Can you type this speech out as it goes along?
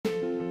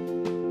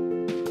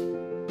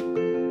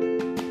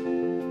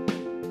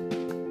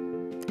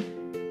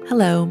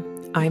Hello,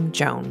 I'm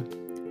Joan.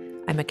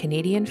 I'm a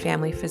Canadian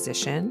family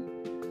physician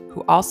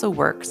who also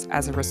works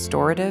as a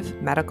restorative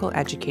medical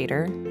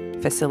educator,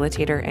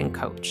 facilitator, and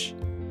coach.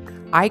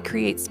 I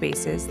create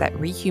spaces that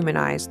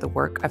rehumanize the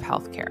work of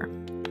healthcare.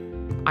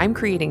 I'm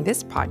creating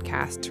this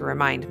podcast to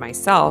remind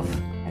myself,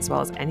 as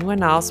well as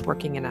anyone else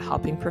working in a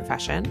helping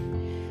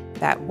profession,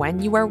 that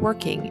when you are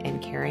working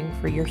and caring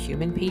for your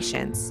human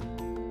patients,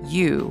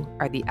 you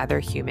are the other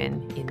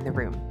human in the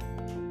room.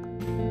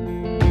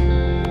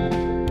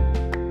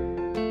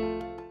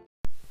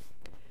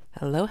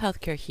 Hello,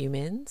 healthcare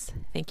humans.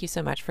 Thank you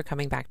so much for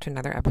coming back to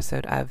another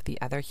episode of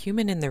The Other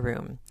Human in the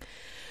Room.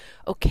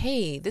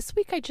 Okay, this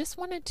week I just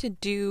wanted to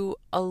do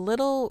a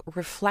little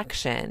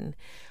reflection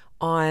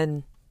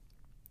on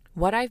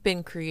what I've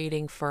been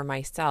creating for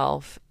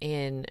myself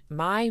in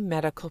my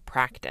medical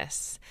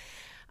practice.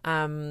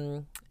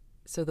 So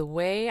the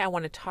way I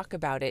want to talk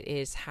about it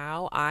is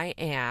how I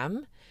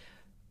am,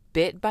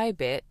 bit by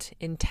bit,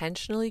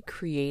 intentionally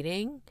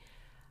creating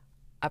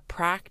a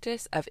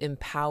practice of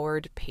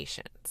empowered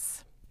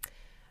patients.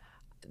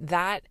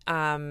 That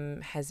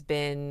has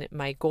been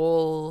my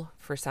goal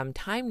for some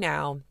time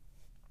now.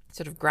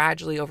 Sort of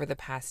gradually over the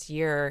past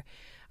year,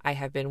 I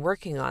have been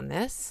working on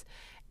this,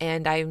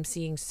 and I'm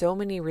seeing so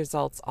many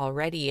results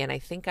already, and I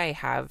think I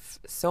have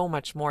so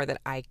much more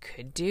that I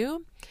could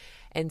do.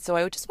 And so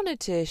I just wanted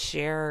to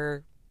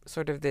share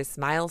sort of this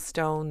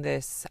milestone,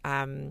 this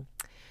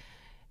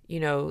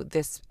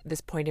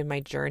this point in my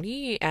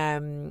journey,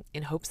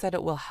 in hopes that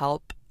it will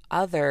help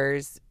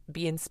others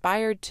be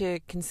inspired to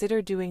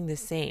consider doing the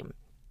same.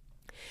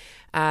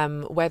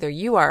 Whether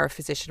you are a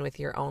physician with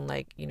your own,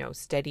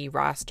 steady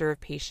roster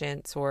of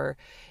patients, or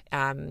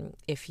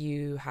if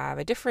you have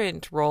a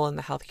different role in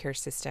the healthcare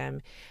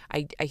system,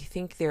 I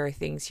think there are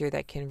things here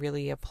that can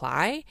really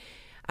apply.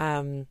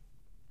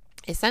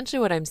 Essentially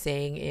what I'm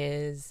saying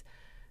is,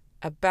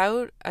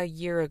 about a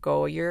year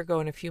ago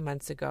and a few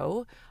months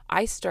ago,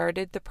 I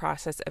started the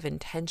process of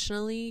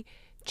intentionally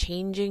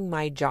changing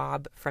my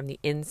job from the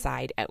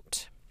inside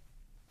out.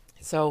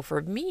 So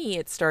for me,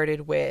 it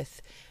started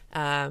with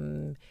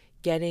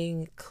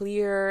getting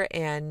clear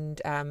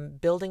and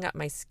building up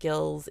my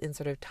skills in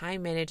sort of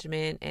time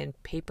management and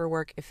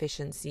paperwork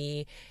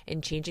efficiency,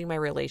 and changing my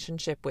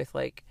relationship with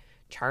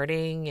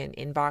charting and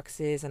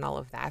inboxes and all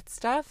of that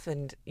stuff,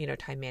 and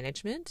time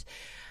management.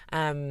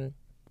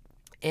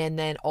 And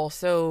then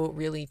also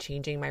really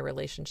changing my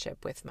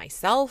relationship with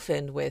myself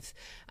and with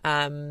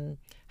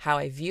how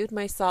I viewed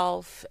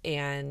myself,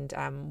 and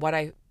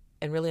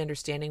really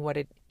understanding what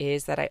it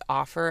is that I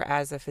offer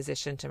as a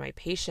physician to my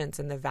patients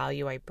and the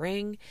value I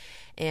bring,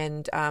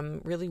 and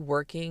really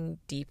working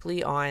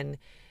deeply on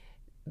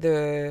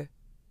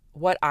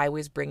what I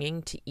was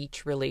bringing to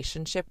each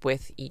relationship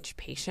with each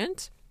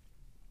patient.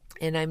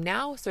 And I'm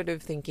now sort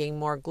of thinking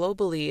more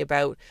globally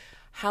about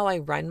how I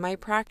run my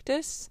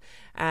practice.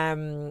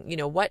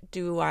 What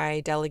do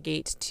I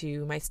delegate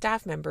to my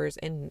staff members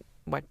and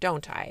what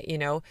don't I?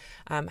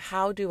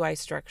 How do I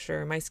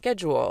structure my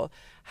schedule?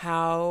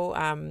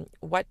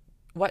 What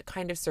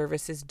kind of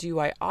services do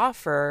I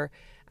offer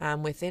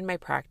within my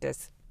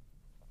practice?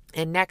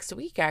 And next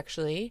week,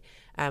 actually,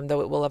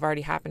 though it will have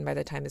already happened by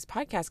the time this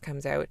podcast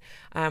comes out,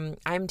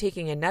 I'm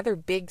taking another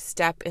big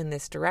step in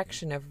this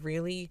direction of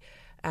really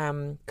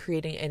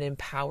creating an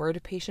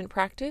empowered patient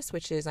practice,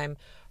 which is I'm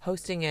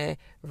hosting a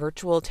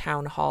virtual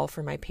town hall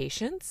for my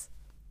patients.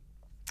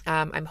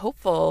 I'm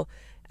hopeful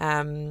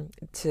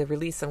to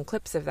release some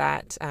clips of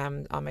that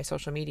on my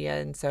social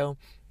media, and so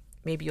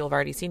maybe you'll have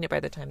already seen it by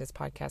the time this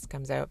podcast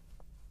comes out.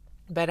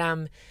 But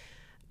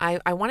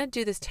I want to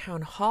do this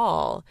town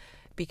hall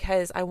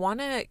because I want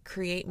to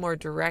create more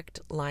direct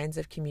lines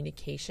of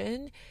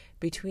communication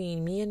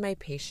between me and my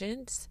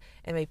patients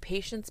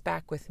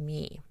back with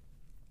me,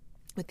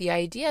 with the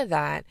idea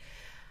that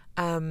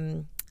I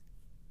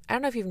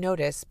don't know if you've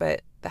noticed,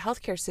 but the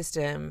healthcare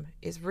system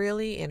is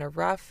really in a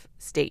rough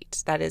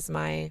state. That is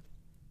my,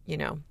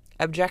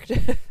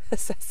 objective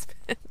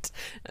assessment.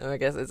 I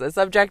guess it's a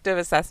subjective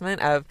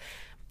assessment of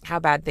how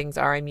bad things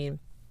are. I mean,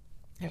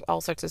 there's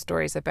all sorts of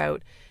stories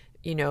about,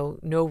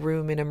 no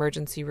room in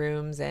emergency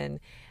rooms, and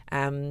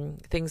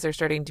things are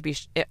starting to be,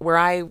 where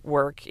I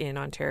work in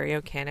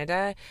Ontario,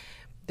 Canada,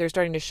 they're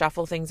starting to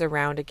shuffle things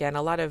around again.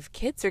 A lot of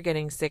kids are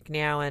getting sick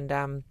now,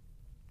 and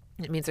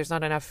it means there's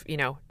not enough,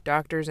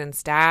 doctors and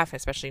staff,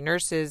 especially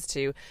nurses,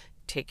 to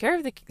take care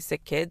of the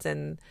sick kids,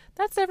 and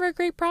that's never a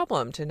great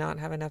problem, to not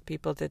have enough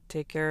people to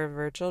take care of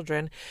our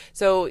children.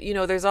 So,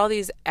 there's all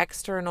these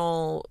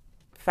external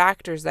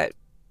factors that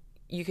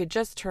you could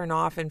just turn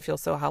off and feel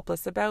so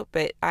helpless about,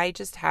 but I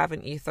just have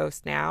an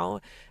ethos now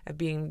of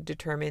being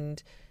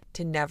determined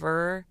to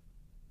never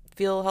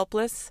feel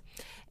helpless,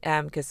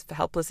 because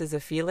helpless is a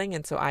feeling,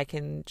 and so I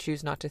can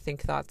choose not to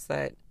think thoughts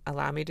that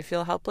allow me to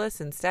feel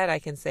helpless. Instead, I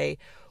can say,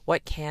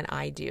 what can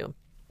I do?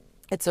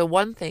 And so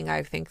one thing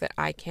I think that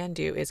I can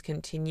do is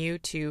continue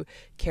to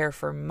care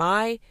for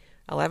my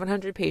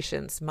 1,100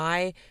 patients,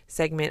 my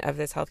segment of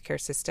this healthcare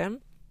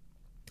system.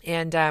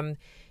 And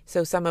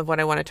so some of what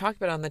I want to talk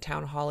about on the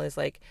town hall is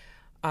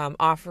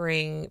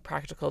offering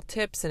practical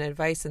tips and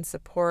advice and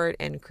support,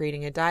 and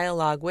creating a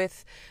dialogue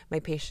with my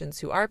patients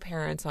who are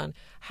parents on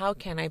how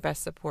can I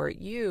best support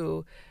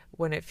you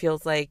when it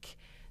feels like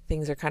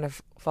things are kind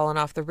of falling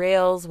off the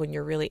rails, when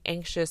you're really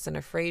anxious and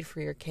afraid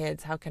for your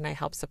kids. How can I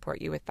help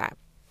support you with that?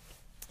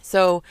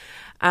 So,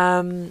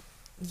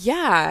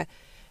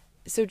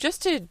 So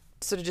just to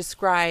sort of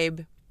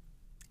describe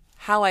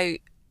how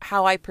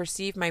I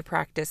perceive my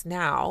practice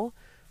now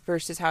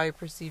versus how I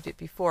perceived it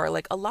before.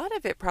 Like, a lot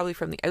of it probably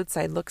from the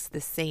outside looks the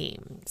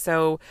same.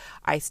 So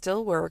I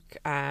still work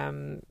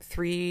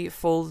 3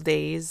 full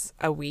days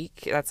a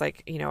week. That's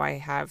like, I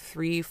have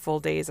 3 full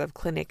days of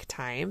clinic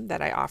time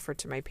that I offer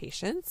to my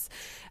patients.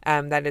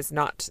 That is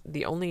not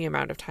the only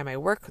amount of time I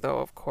work, though,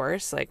 of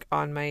course. Like,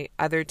 on my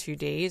other 2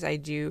 days, I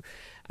do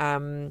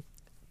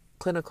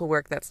clinical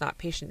work that's not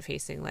patient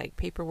facing, like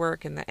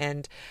paperwork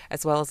and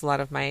as well as a lot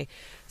of my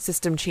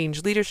system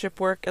change leadership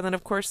work. And then,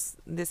 of course,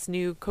 this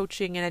new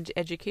coaching and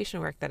education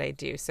work that I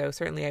do. So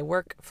certainly I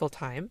work full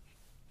time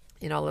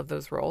in all of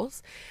those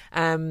roles.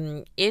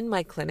 In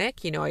my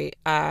clinic,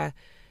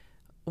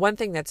 one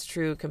thing that's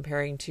true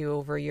comparing to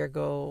over a year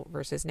ago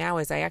versus now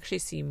is I actually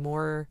see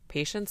more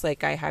patients.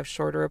 Like, I have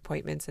shorter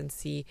appointments and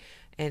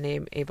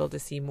am able to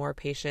see more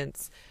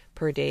patients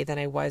per day than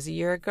I was a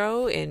year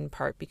ago, in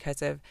part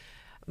because of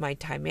my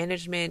time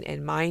management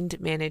and mind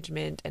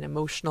management and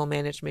emotional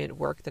management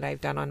work that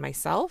I've done on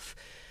myself.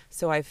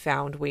 So I've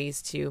found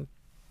ways to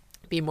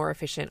be more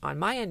efficient on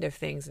my end of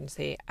things and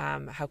say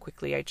how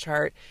quickly I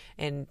chart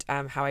and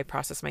how I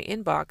process my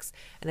inbox.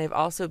 And I've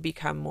also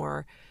become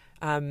more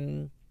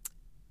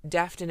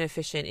deft and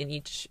efficient in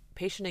each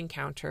patient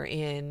encounter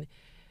in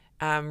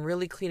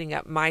really cleaning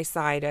up my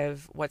side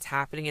of what's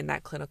happening in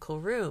that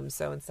clinical room.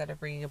 So instead of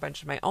bringing a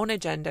bunch of my own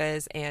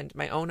agendas and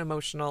my own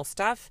emotional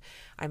stuff,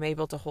 I'm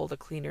able to hold a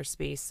cleaner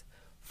space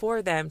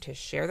for them to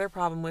share their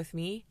problem with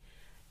me.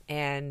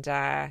 And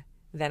then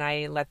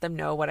I let them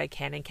know what I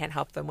can and can't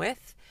help them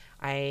with.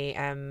 I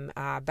am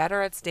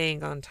better at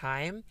staying on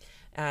time.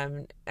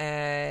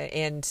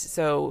 And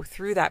so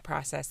through that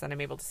process, then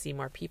I'm able to see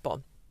more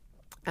people.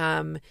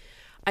 I'm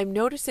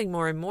noticing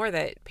more and more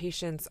that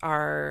patients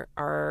are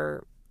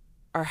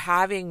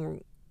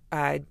having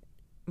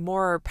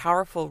more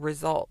powerful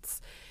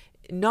results.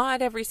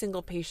 Not every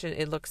single patient,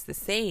 it looks the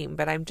same,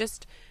 but I'm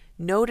just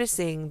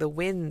noticing the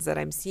wins that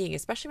I'm seeing,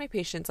 especially my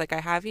patients. Like, I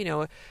have,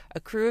 a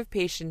crew of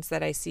patients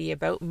that I see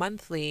about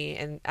monthly,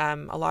 and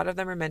a lot of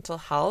them are mental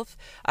health,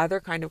 other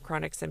kind of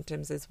chronic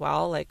symptoms as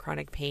well, like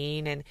chronic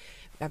pain and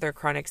other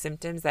chronic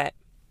symptoms that,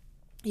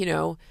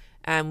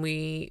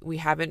 we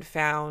haven't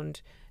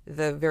found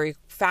the very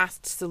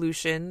fast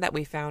solution that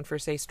we found for,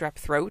 say, strep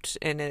throat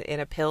in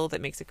a pill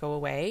that makes it go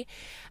away.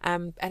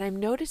 And I'm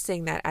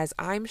noticing that as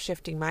I'm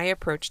shifting my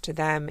approach to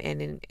them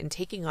and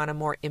taking on a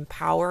more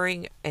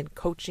empowering and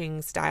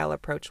coaching style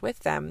approach with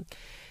them,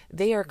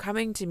 they are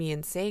coming to me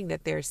and saying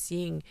that they're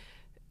seeing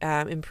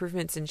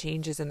improvements and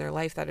changes in their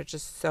life that are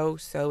just so,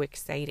 so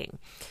exciting.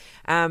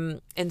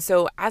 And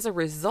so as a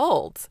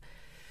result,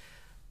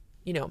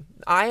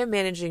 I am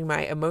managing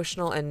my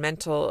emotional and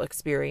mental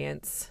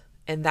experience.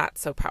 And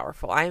that's so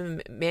powerful.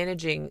 I'm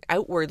managing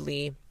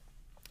outwardly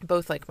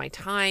both like my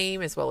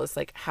time as well as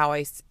like how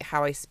I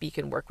speak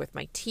and work with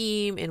my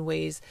team in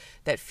ways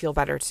that feel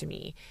better to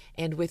me.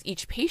 And with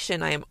each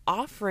patient, I am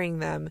offering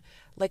them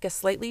like a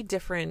slightly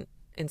different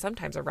and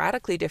sometimes a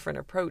radically different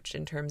approach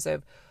in terms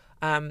of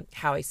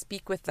how I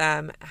speak with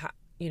them,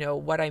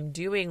 what I'm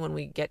doing when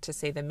we get to,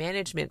 say, the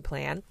management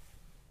plan.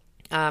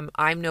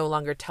 I'm no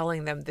longer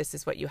telling them this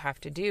is what you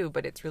have to do,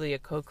 but it's really a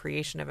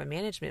co-creation of a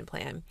management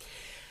plan.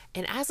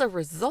 And as a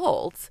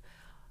result,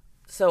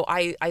 so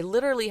I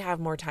literally have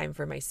more time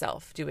for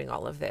myself doing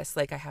all of this.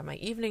 Like, I have my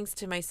evenings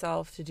to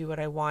myself to do what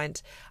I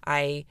want.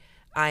 I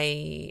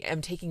am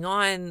taking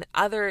on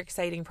other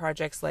exciting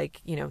projects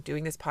like,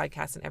 doing this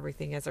podcast and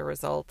everything as a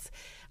result.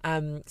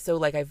 So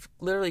like, I've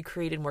literally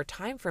created more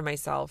time for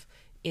myself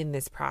in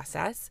this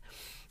process.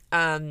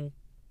 I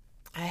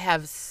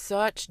have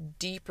such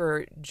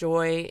deeper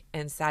joy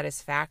and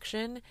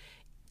satisfaction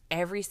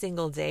every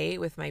single day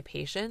with my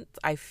patients.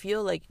 I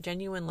feel like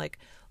genuine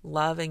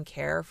love and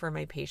care for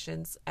my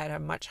patients at a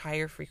much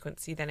higher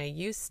frequency than I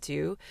used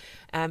to.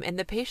 And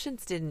the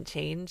patients didn't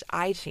change.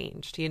 I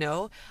changed,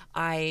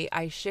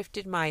 I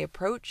shifted my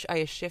approach.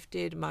 I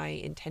shifted my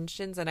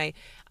intentions, and I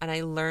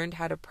learned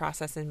how to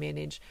process and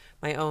manage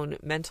my own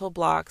mental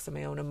blocks and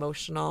my own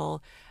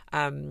emotional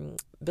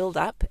build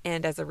up.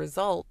 And as a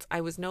result, I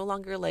was no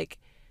longer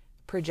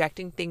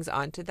projecting things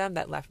onto them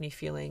that left me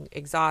feeling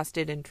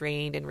exhausted and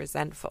drained and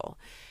resentful.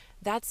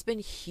 That's been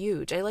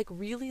huge. I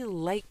really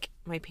like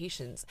my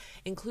patients,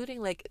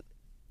 including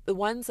the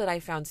ones that I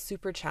found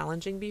super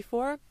challenging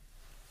before.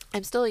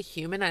 I'm still a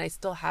human and I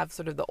still have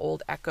sort of the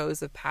old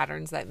echoes of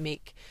patterns that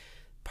make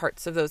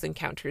parts of those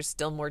encounters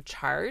still more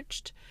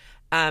charged.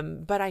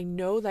 But I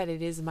know that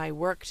it is my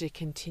work to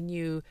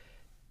continue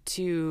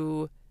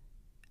to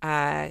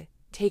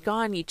take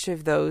on each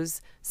of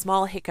those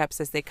small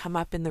hiccups as they come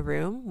up in the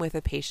room with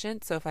a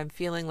patient. So if I'm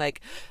feeling like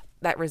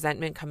that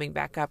resentment coming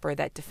back up or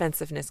that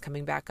defensiveness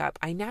coming back up,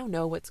 I now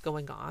know what's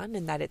going on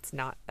and that it's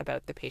not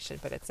about the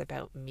patient, but it's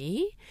about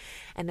me.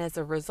 And as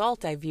a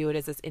result, I view it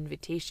as this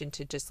invitation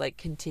to just like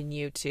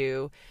continue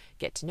to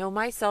get to know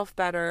myself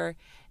better.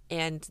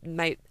 And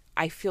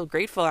I feel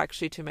grateful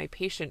actually to my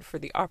patient for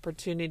the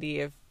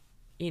opportunity of,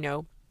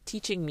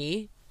 teaching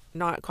me,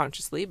 not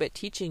consciously, but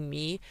teaching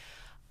me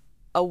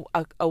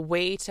a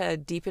way to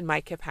deepen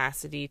my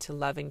capacity to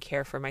love and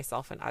care for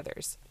myself and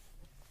others.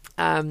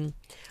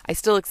 I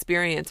still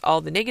experience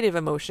all the negative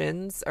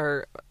emotions,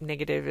 or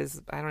negative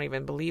is, I don't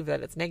even believe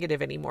that it's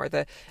negative anymore.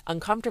 The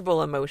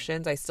uncomfortable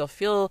emotions, I still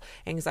feel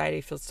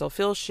anxiety, still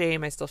feel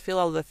shame, I still feel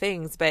all the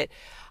things, but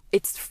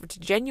it's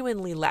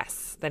genuinely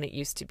less than it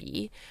used to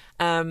be.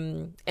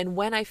 And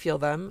when I feel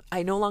them,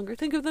 I no longer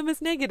think of them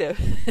as negative.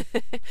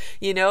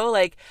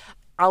 Like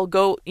I'll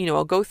go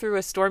through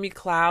a stormy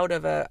cloud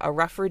of a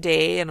rougher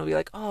day, and I'll be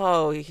like,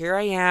 oh, here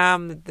I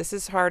am. This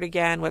is hard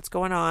again. What's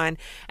going on?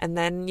 And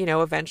then,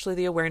 eventually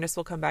the awareness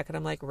will come back and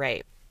I'm like,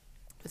 right,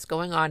 what's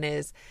going on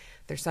is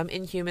there's some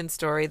inhuman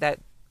story that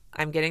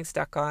I'm getting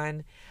stuck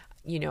on.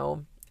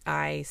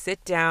 I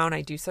sit down,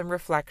 I do some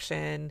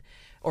reflection,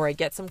 or I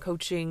get some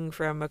coaching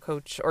from a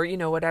coach, or,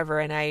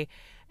 whatever. And I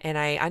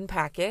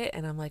unpack it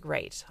and I'm like,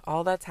 right,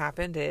 all that's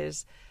happened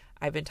is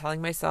I've been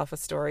telling myself a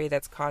story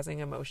that's causing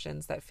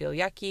emotions that feel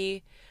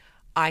yucky.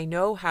 I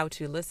know how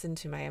to listen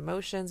to my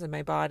emotions and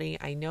my body.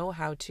 I know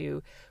how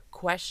to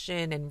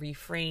question and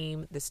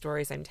reframe the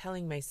stories I'm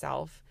telling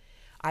myself.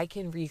 I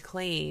can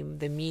reclaim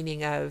the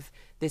meaning of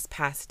this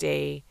past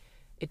day.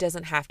 It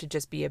doesn't have to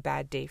just be a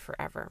bad day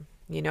forever,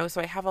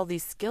 So I have all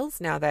these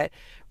skills now that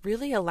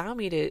really allow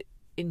me to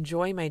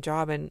enjoy my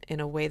job in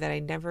a way that I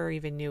never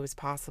even knew was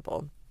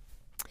possible.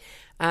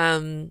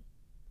 And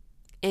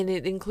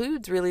it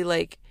includes really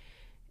like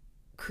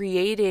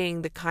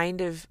creating the kind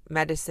of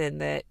medicine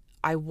that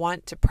I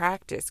want to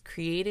practice,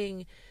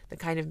 creating the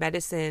kind of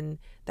medicine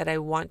that I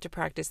want to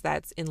practice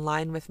that's in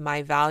line with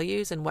my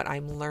values and what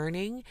I'm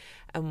learning,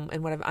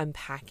 and what I'm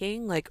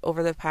unpacking. Like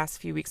over the past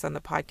few weeks on the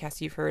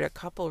podcast, you've heard a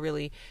couple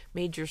really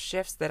major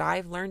shifts that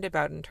I've learned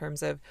about in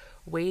terms of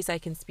ways I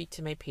can speak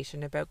to my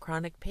patient about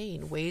chronic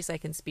pain, ways I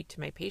can speak to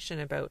my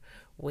patient about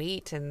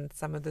weight and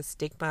some of the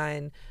stigma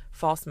and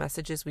false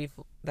messages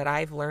that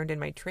I've learned in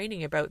my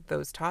training about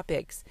those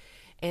topics.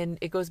 And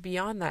it goes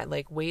beyond that,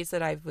 like ways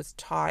that I was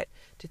taught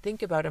to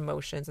think about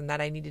emotions, and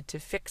that I needed to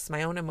fix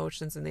my own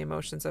emotions and the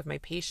emotions of my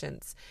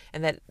patients,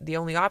 and that the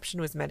only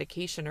option was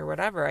medication or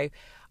whatever.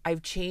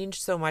 I've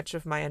changed so much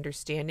of my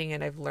understanding,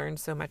 and I've learned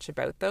so much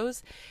about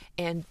those.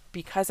 And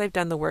because I've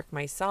done the work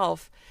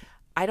myself,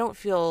 I don't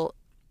feel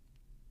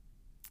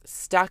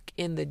stuck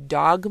in the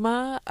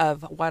dogma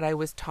of what I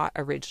was taught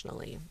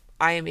originally.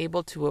 I am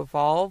able to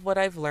evolve what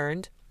I've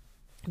learned,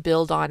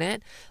 build on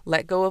it,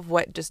 let go of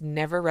what just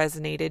never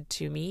resonated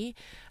to me,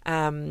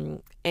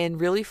 and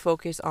really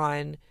focus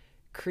on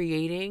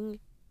creating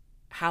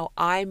how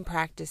I'm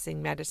practicing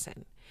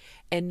medicine.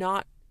 And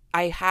not,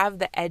 I have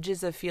the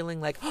edges of feeling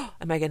like, oh,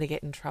 am I going to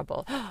get in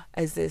trouble?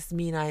 Does this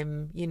mean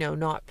I'm,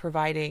 not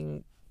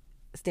providing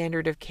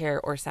standard of care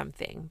or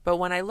something? But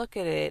when I look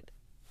at it,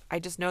 I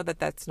just know that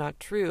that's not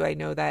true. I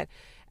know that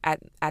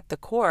at the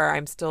core,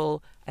 I'm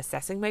still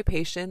assessing my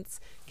patients,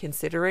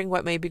 considering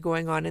what may be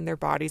going on in their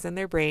bodies and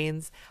their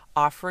brains,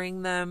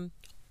 offering them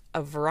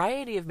a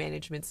variety of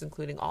managements,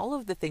 including all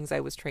of the things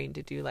I was trained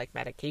to do, like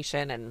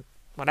medication and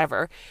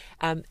whatever,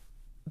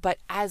 but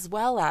as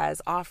well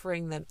as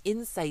offering them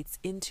insights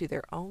into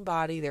their own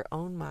body, their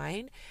own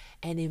mind,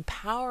 and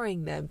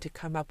empowering them to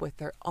come up with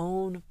their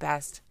own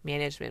best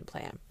management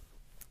plan.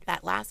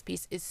 That last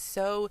piece is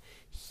so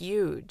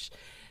huge.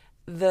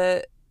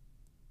 The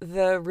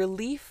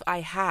relief I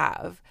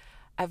have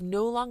of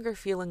no longer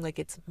feeling like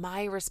it's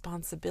my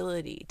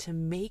responsibility to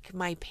make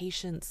my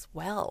patients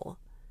well.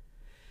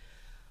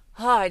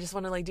 I just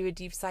want to do a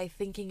deep sigh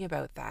thinking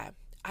about that.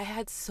 I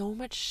had so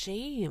much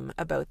shame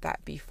about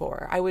that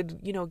before. I would,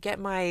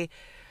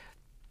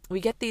 we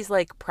get these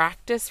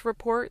practice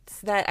reports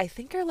that I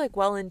think are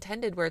well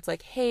intended, where it's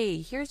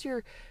hey,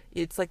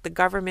 it's the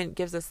government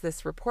gives us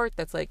this report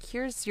that's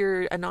here's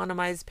your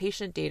anonymized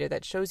patient data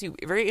that shows you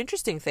very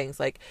interesting things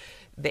like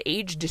the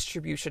age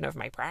distribution of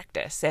my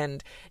practice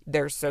and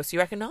their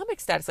socioeconomic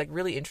status,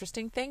 really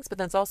interesting things. But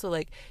then it's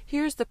also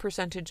here's the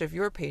percentage of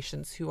your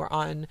patients who are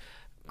on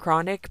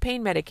chronic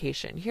pain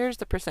medication. Here's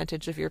the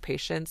percentage of your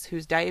patients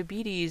whose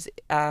diabetes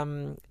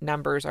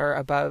numbers are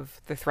above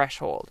the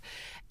threshold.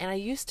 And I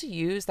used to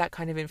use that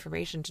kind of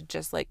information to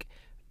just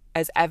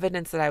as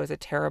evidence that I was a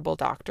terrible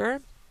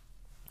doctor.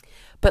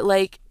 But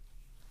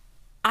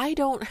I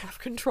don't have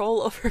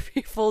control over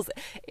people's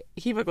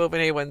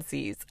hemoglobin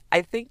A1Cs.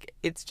 I think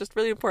it's just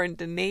really important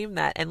to name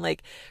that, and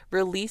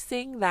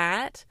releasing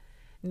that,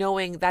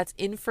 knowing that's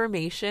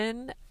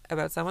information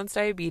about someone's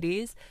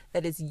diabetes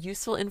that is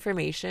useful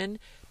information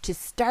to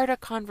start a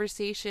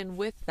conversation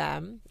with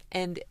them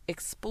and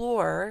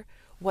explore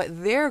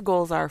what their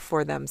goals are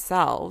for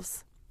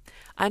themselves.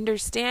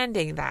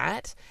 Understanding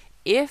that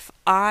if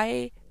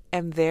I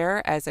am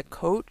there as a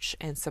coach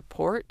and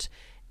support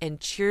and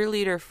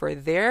cheerleader for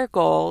their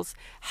goals,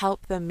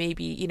 help them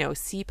maybe,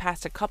 see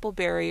past a couple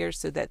barriers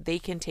so that they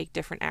can take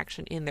different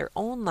action in their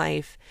own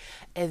life,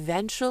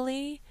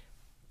 eventually,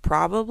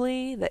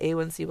 probably the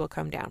A1C will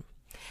come down.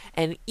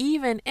 And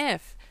even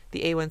if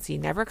the A1C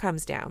never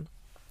comes down,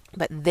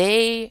 but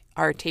they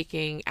are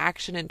taking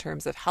action in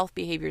terms of health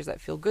behaviors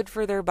that feel good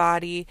for their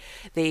body,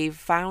 they've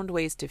found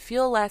ways to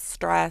feel less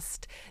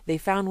stressed, they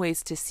found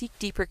ways to seek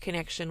deeper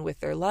connection with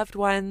their loved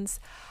ones,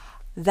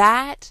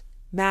 that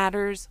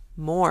matters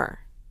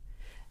more.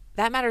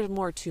 That matters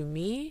more to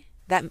me,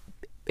 that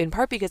in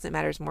part because it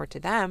matters more to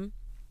them.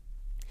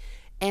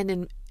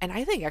 And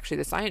I think actually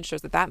the science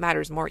shows that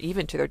matters more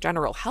even to their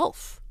general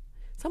health.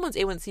 Someone's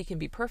A1C can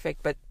be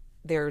perfect, but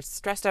they're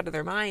stressed out of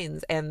their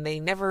minds and they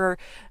never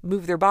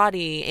move their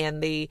body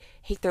and they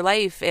hate their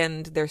life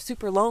and they're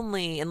super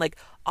lonely and like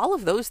all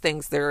of those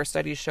things. There are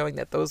studies showing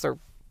that those are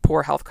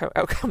poor health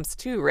outcomes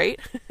too, right?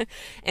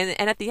 and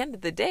at the end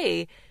of the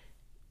day,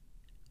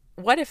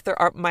 what if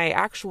my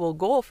actual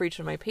goal for each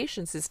of my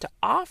patients is to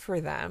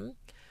offer them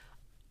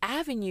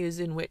avenues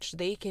in which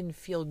they can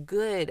feel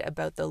good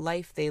about the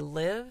life they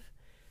live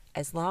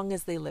as long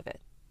as they live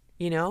it?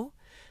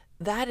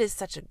 That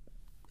is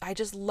I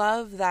just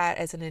love that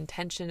as an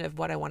intention of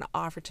what I want to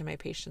offer to my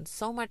patients,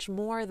 so much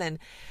more than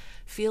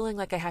feeling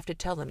like I have to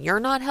tell them,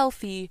 you're not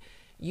healthy,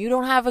 you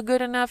don't have a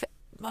good enough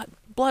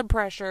blood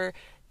pressure,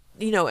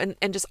 and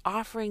just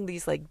offering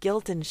these like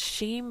guilt and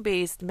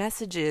shame-based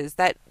messages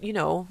that,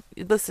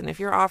 listen, if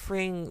you're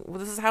offering,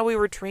 this is how we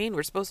were trained.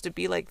 We're supposed to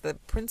be like the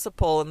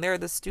principal and they're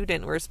the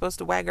student. We're supposed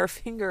to wag our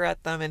finger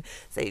at them and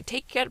say,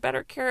 take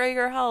better care of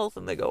your health.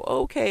 And they go,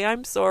 okay,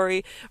 I'm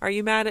sorry. Are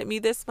you mad at me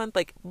this month?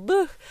 Like,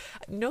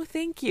 no,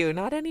 thank you.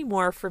 Not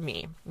anymore for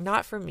me.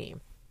 Not for me.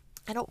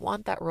 I don't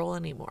want that role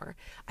anymore.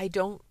 I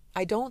don't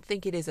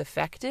think it is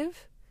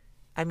effective.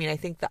 I mean, I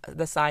think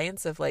the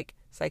science of like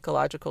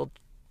psychological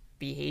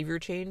behavior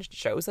change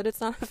shows that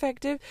it's not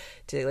effective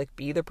to like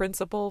be the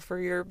principal for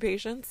your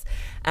patients.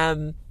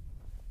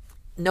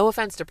 No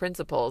offense to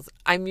principals.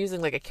 I'm using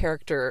like a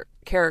caricature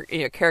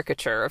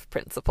of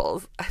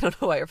principals. I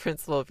don't know why a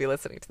principal would be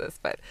listening to this,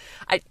 but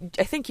I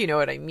think you know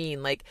what I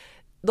mean. Like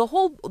the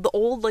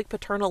old like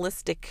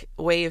paternalistic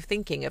way of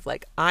thinking of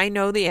like, I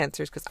know the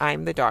answers because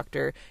I'm the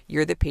doctor,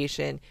 you're the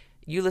patient,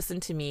 you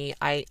listen to me,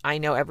 I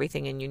know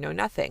everything and you know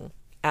nothing.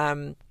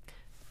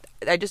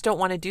 I just don't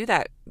want to do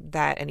that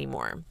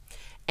anymore.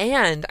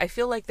 And I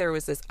feel like there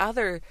was this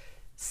other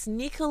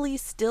sneakily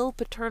still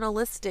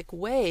paternalistic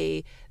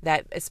way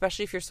that,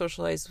 especially if you're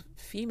socialized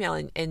female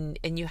and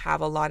you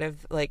have a lot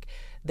of like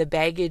the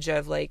baggage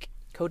of like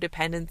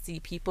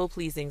codependency, people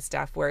pleasing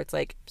stuff where it's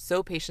like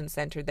so patient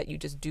centered that you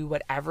just do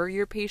whatever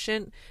your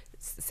patient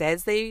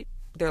says they're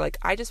like,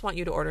 I just want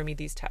you to order me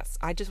these tests.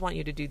 I just want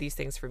you to do these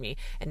things for me.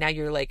 And now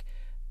you're like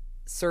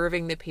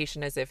serving the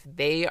patient as if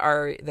they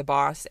are the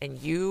boss and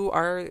you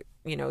are,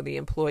 the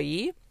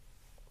employee.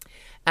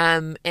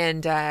 I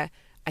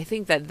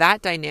think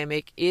that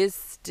dynamic is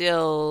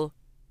still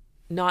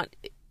not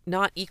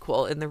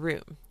equal in the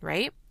room,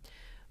 right?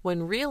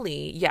 When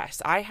really,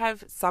 yes, I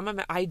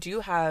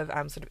do have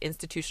sort of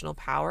institutional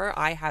power.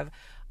 I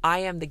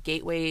am the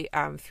gateway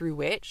through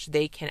which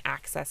they can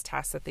access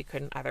tests that they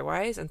couldn't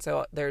otherwise. And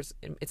so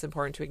it's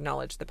important to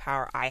acknowledge the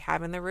power I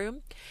have in the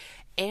room.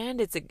 And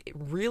it's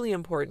really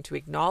important to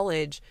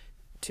acknowledge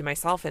to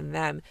myself and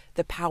them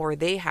the power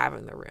they have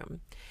in the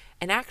room.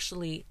 And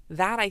actually,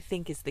 that I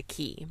think is the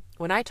key.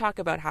 When I talk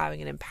about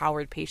having an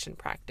empowered patient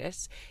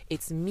practice,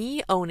 it's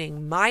me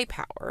owning my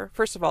power,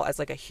 first of all, as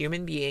like a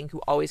human being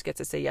who always gets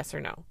to say yes or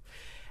no,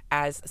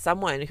 as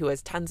someone who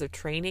has tons of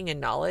training and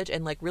knowledge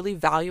and like really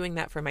valuing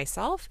that for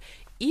myself.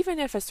 Even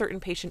if a certain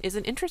patient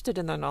isn't interested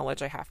in the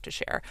knowledge I have to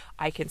share,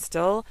 I can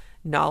still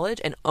knowledge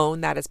and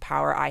own that as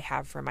power I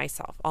have for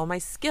myself. All my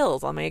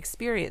skills, all my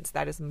experience,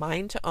 that is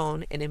mine to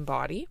own and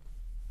embody,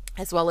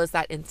 as well as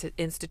that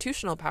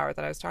institutional power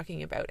that I was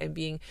talking about, and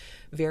being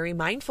very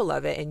mindful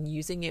of it and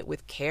using it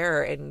with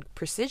care and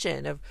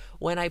precision of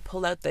when I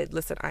pull out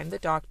listen, I'm the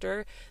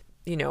doctor,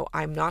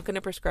 I'm not going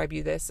to prescribe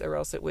you this or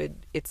else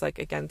it's like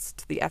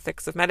against the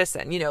ethics of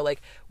medicine,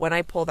 like when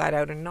I pull that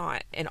out or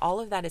not. And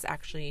all of that is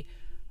actually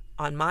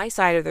on my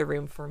side of the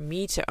room for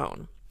me to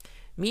own.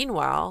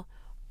 Meanwhile,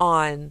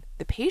 on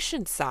the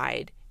patient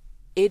side,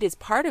 it is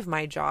part of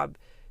my job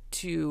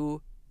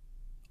to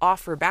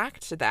offer back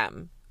to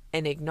them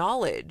and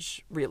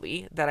acknowledge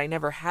really that I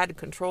never had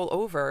control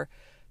over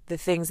the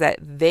things that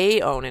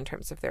they own in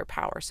terms of their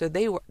power. So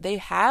they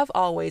have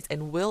always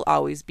and will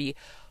always be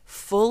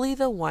fully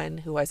the one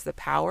who has the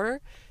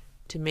power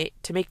to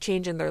make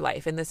change in their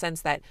life, in the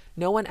sense that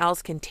no one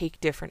else can take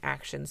different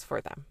actions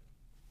for them.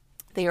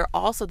 They are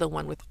also the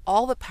one with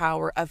all the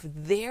power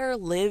of their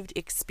lived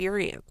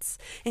experience,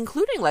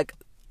 including like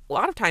a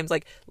lot of times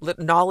like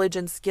knowledge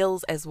and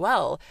skills as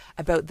well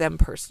about them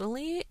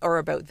personally or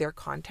about their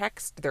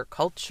context, their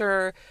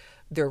culture,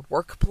 their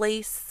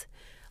workplace.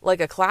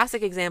 Like a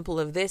classic example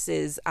of this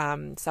is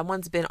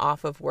someone's been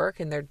off of work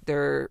and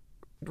they're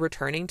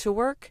returning to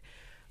work.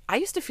 I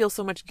used to feel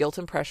so much guilt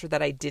and pressure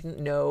that I didn't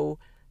know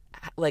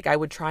like I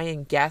would try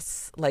and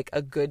guess like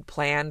a good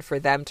plan for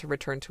them to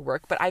return to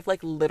work, but I've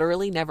like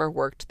literally never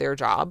worked their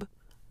job.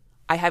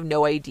 I have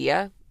no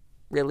idea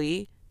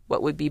really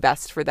what would be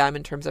best for them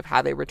in terms of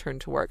how they return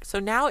to work. So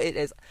now it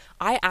is,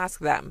 I ask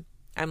them,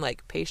 I'm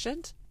like,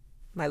 patient,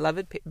 my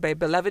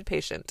beloved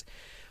patient,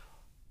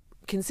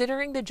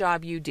 considering the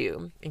job you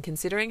do and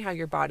considering how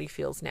your body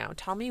feels now,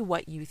 tell me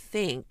what you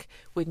think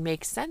would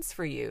make sense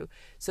for you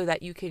so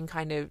that you can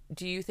kind of,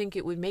 do you think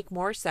it would make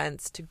more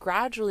sense to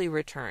gradually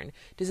return?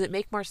 Does it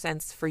make more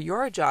sense for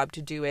your job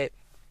to do it,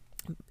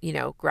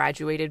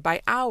 graduated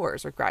by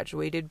hours or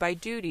graduated by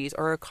duties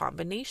or a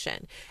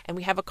combination? And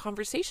we have a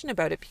conversation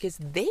about it because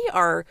they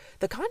are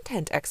the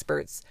content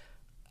experts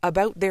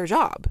about their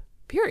job,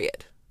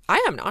 period.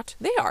 I am not,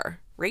 they are,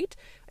 right?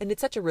 And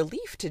it's such a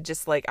relief to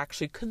just like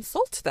actually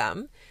consult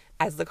them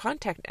as the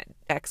content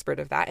expert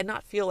of that and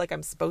not feel like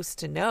I'm supposed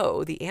to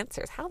know the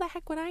answers. How the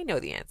heck would I know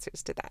the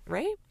answers to that,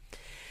 right?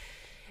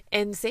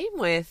 And same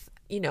with,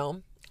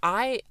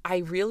 I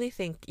really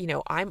think,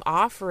 I'm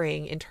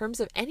offering in terms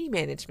of any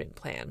management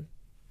plan,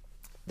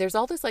 there's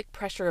all this like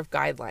pressure of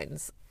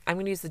guidelines. I'm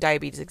going to use the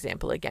diabetes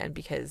example again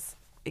because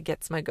it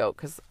gets my goat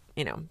because,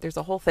 there's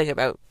a whole thing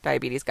about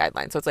diabetes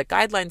guidelines. So it's like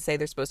guidelines say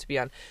they're supposed to be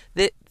on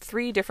the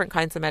 3 different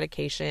kinds of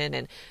medication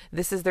and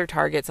this is their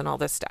targets and all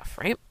this stuff,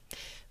 right?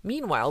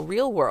 Meanwhile,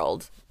 real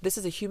world, this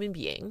is a human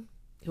being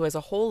who has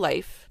a whole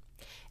life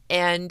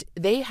and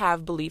they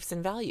have beliefs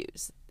and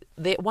values.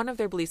 One of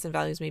their beliefs and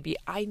values may be,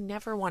 I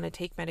never want to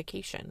take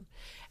medication.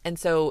 And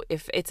so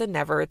if it's a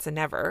never, it's a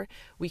never.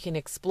 We can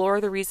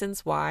explore the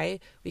reasons why.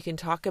 We can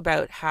talk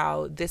about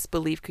how this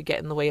belief could get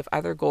in the way of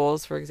other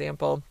goals. For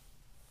example,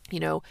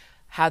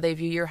 how they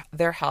view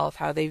their health,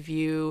 how they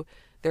view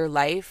their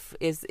life.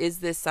 Is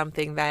this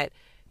something that,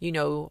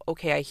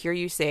 okay, I hear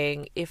you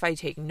saying if I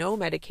take no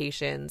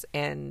medications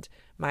and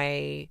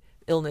my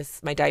illness,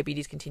 my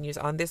diabetes continues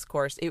on this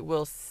course,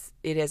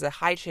 it has a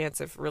high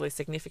chance of really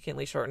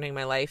significantly shortening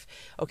my life.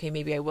 Okay,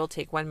 maybe I will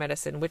take one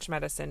medicine. Which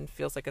medicine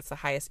feels like it's the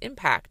highest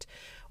impact?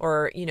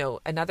 Or,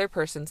 another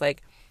person's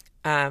like,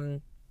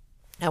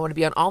 I want to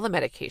be on all the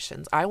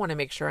medications. I want to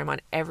make sure I'm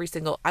on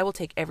I will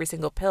take every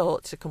single pill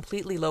to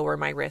completely lower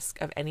my risk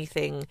of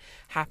anything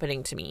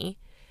happening to me.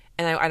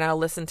 And I'll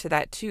listen to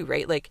that too,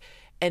 right?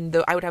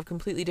 I would have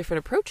completely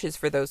different approaches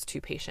for those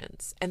 2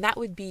 patients. And that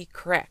would be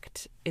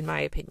correct, in my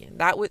opinion.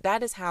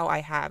 That is how I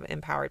have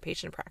empowered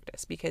patient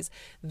practice, because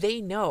they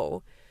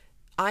know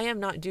I am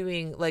not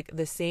doing like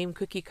the same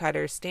cookie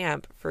cutter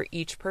stamp for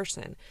each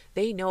person.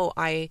 They know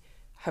I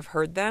have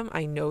heard them,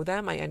 I know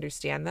them, I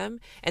understand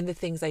them, and the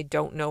things I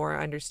don't know or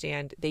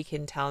understand, they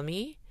can tell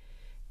me,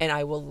 and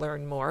I will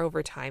learn more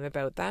over time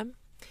about them,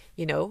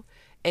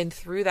 and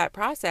through that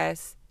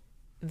process,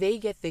 they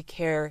get the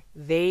care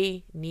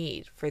they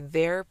need for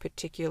their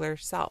particular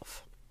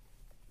self.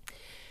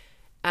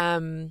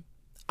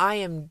 I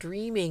am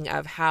dreaming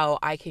of how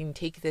I can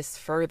take this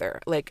further.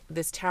 Like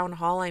this town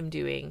hall I'm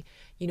doing,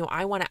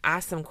 I want to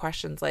ask them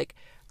questions like,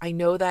 I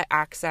know that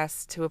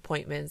access to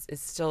appointments is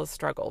still a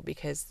struggle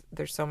because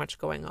there's so much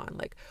going on.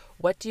 Like,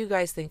 what do you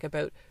guys think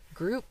about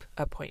group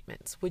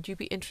appointments? Would you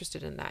be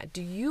interested in that?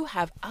 Do you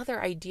have other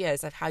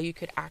ideas of how you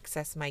could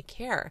access my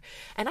care?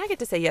 And I get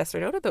to say yes or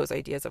no to those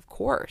ideas, of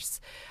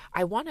course.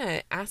 I want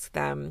to ask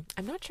them,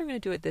 I'm not sure I'm going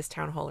to do it this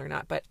town hall or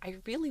not, but I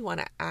really want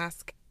to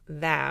ask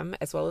them,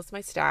 as well as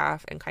my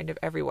staff and kind of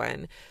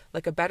everyone,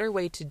 like a better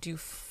way to do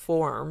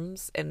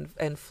forms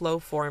and flow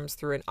forms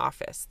through an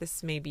office.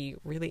 This may be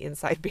really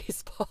inside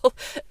baseball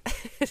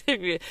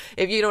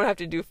if you don't have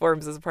to do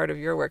forms as part of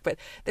your work, but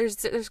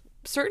there's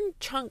certain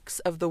chunks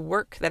of the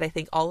work that I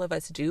think all of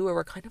us do where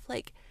we're kind of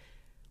like,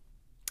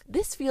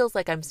 this feels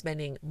like I'm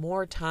spending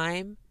more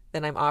time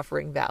than I'm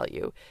offering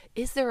value.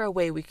 Is there a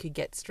way we could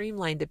get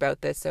streamlined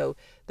about this so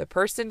the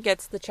person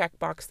gets the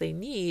checkbox they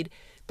need,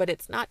 but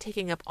it's not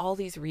taking up all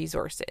these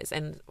resources?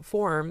 And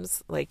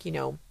forms, like,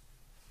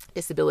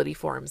 disability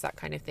forms, that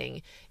kind of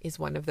thing, is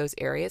one of those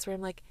areas where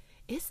I'm like,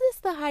 is this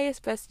the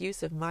highest, best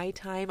use of my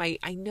time?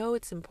 I know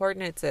it's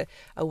important. It's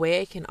a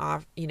way I can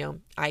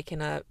I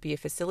can be a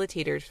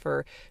facilitator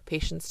for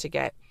patients to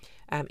get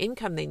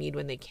income they need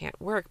when they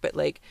can't work, but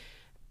like,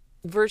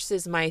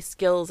 versus my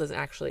skills as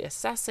actually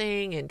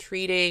assessing and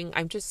treating.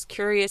 I'm just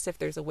curious if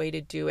there's a way to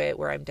do it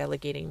where I'm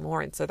delegating more.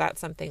 And so that's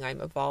something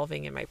I'm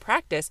evolving in my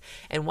practice.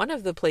 And one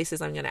of the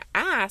places I'm going to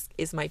ask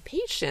is my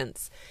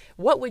patients,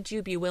 what would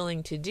you be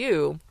willing to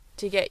do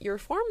to get your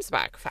forms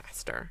back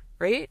faster,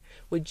 right?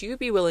 Would you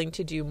be willing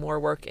to do more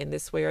work in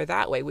this way or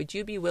that way? Would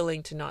you be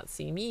willing to not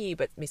see me,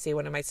 but say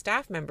one of my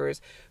staff members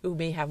who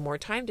may have more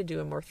time to do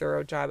a more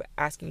thorough job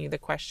asking you the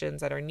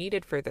questions that are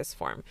needed for this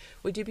form?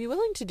 Would you be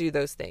willing to do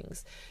those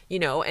things?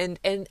 And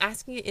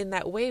asking it in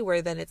that way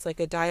where then it's like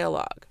a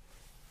dialogue.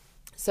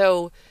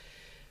 So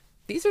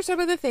these are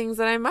some of the things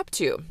that I'm up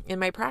to in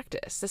my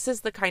practice. This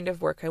is the kind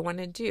of work I want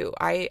to do.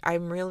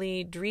 I'm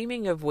really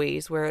dreaming of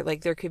ways where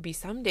like there could be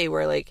someday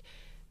where like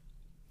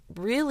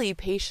really,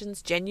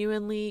 patients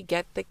genuinely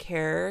get the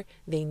care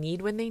they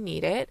need when they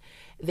need it.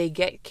 They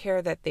get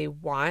care that they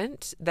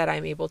want, that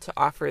I'm able to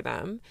offer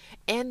them,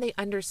 and they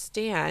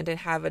understand and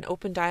have an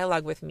open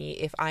dialogue with me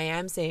if I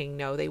am saying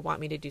no. They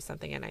want me to do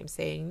something and I'm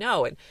saying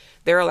no, and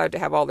they're allowed to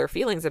have all their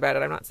feelings about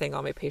it. I'm not saying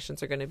all my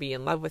patients are going to be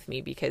in love with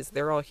me, because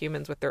they're all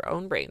humans with their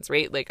own brains,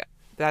 right? Like,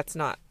 that's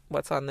not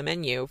what's on the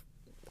menu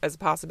as a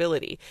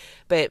possibility.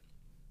 But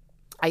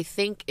I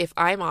think if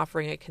I'm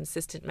offering a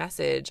consistent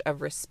message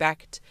of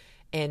respect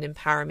and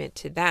empowerment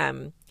to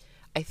them,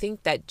 I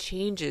think that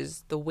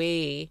changes the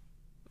way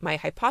my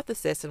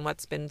hypothesis and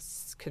what's been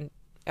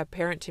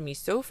apparent to me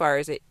so far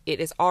is it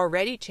is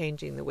already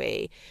changing the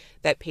way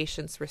that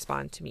patients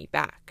respond to me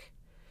back.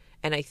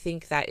 And I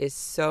think that is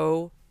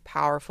so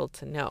powerful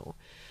to know.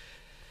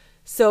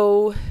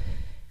 So,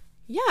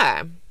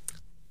 yeah,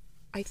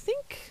 I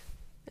think,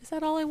 is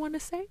that all I want to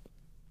say?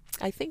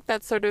 I think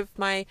that's sort of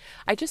I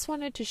just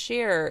wanted to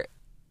share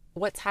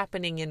what's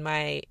happening in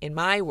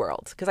my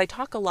world, because I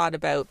talk a lot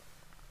about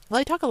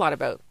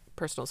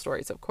personal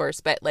stories, of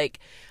course, but like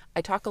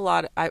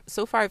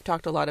so far I've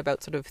talked a lot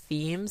about sort of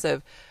themes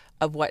of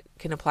what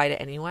can apply to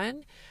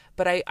anyone,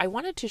 but I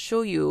wanted to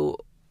show you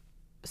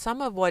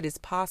some of what is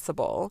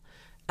possible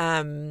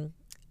and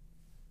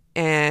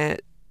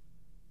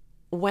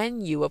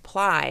when you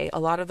apply a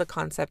lot of the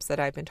concepts that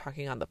I've been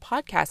talking on the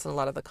podcast and a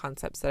lot of the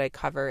concepts that I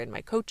cover in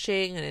my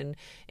coaching and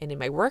in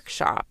my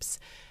workshops.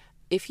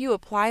 If you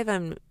apply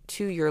them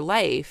to your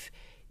life,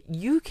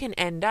 you can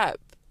end up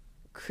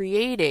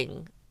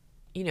creating,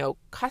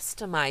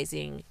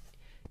 customizing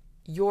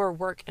your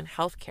work in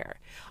healthcare.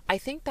 I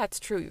think that's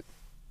true.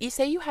 You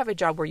say you have a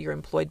job where you're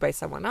employed by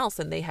someone else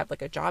and they have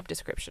like a job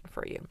description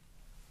for you.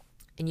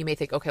 And you may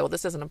think, okay, well,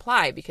 this doesn't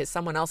apply because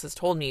someone else has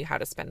told me how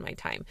to spend my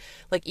time.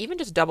 Like, even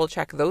just double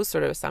check those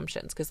sort of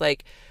assumptions. Because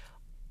like,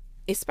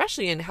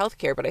 especially in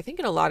healthcare, but I think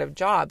in a lot of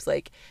jobs,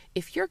 like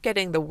if you're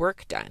getting the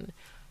work done,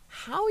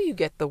 how you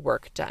get the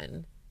work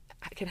done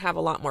can have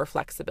a lot more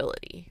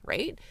flexibility,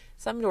 right?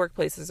 Some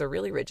workplaces are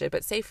really rigid,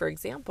 but say, for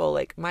example,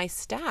 like my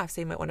staff,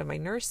 say one of my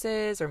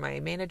nurses or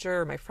my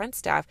manager or my front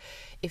staff,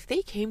 if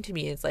they came to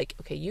me and it's like,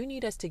 okay, you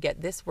need us to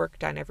get this work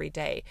done every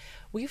day.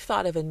 We've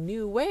thought of a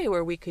new way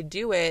where we could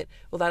do it.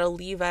 Well, that'll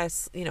leave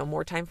us,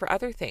 more time for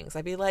other things.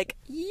 I'd be like,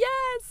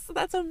 yes,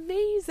 that's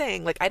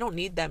amazing. Like, I don't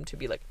need them to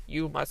be like,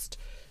 you must,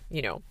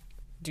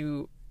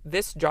 do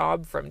this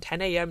job from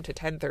 10 a.m. to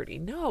 10:30.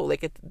 No,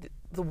 like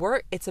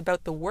it's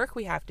about the work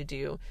we have to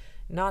do,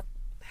 not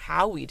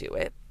how we do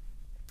it.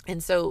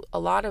 And so a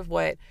lot of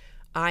what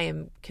I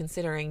am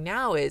considering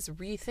now is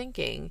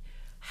rethinking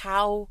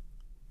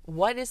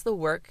what is the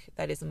work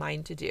that is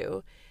mine to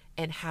do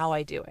and how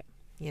I do it,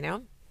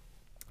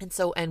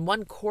 And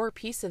one core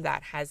piece of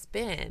that has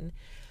been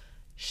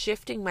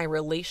shifting my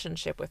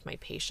relationship with my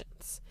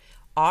patients,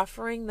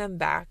 offering them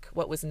back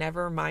what was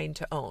never mine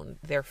to own,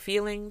 their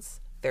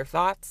feelings, their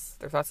thoughts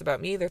about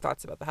me, their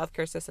thoughts about the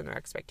healthcare system, their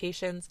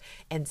expectations,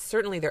 and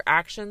certainly their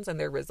actions and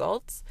their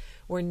results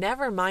were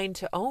never mine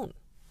to own.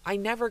 I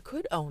never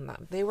could own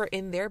them. They were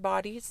in their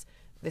bodies.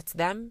 It's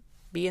them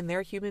being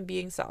their human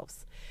being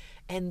selves.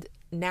 And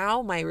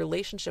now my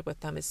relationship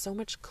with them is so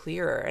much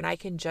clearer, and I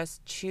can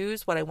just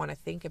choose what I want to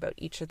think about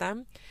each of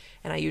them.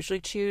 And I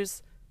usually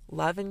choose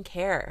love and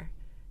care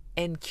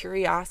and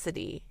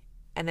curiosity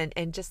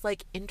and just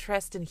like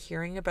interest in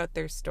hearing about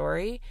their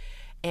story.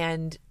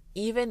 And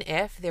even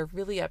if they're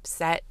really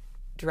upset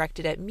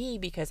directed at me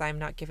because I'm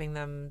not giving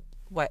them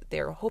what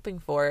they're hoping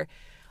for,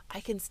 I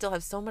can still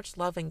have so much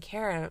love and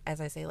care as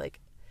I say, like,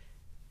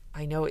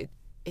 I know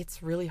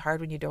it's really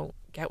hard when you don't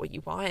get what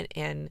you want,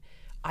 and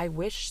I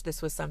wish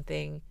this was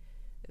something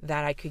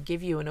that I could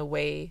give you in a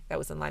way that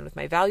was in line with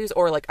my values,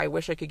 or like, I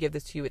wish I could give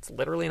this to you. It's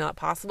literally not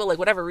possible. Like,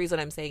 whatever reason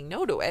I'm saying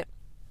no to it,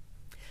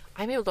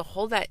 I'm able to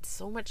hold that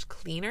so much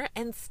cleaner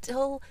and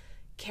still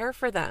care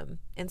for them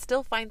and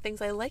still find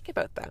things I like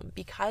about them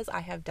because I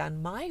have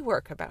done my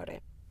work about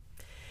it.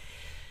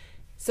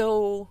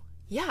 So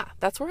yeah,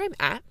 that's where I'm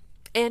at.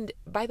 And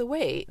by the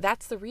way,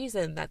 that's the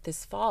reason that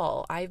this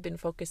fall I've been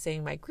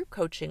focusing my group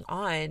coaching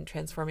on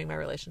transforming my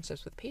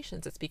relationships with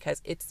patients. It's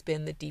because it's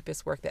been the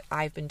deepest work that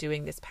I've been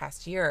doing this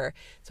past year.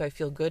 So I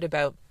feel good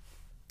about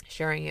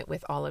sharing it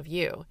with all of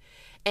you.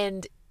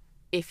 And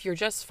if you're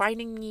just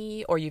finding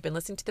me or you've been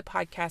listening to the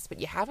podcast, but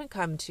you haven't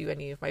come to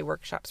any of my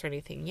workshops or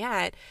anything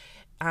yet,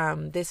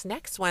 this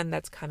next one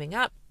that's coming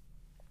up,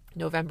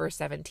 November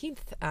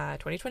 17th,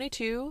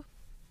 2022.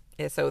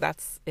 So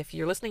that's, if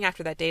you're listening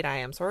after that date, I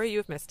am sorry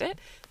you've missed it.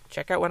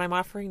 Check out what I'm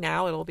offering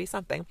now. It'll be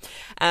something.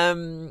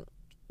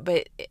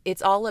 But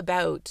it's all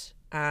about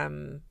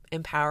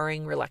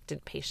empowering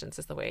reluctant patients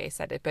is the way I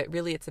said it. But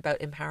really it's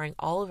about empowering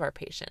all of our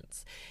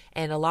patients.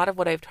 And a lot of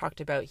what I've talked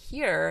about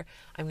here,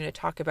 I'm going to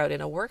talk about in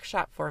a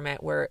workshop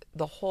format where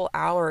the whole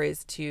hour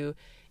is to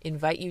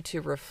invite you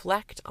to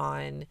reflect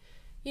on,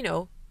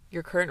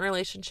 your current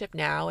relationship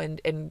now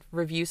and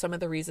review some of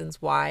the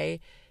reasons why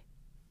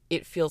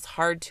it feels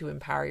hard to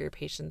empower your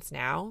patients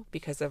now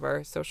because of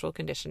our social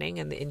conditioning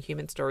and the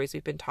inhuman stories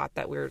we've been taught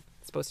that we're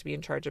supposed to be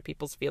in charge of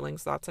people's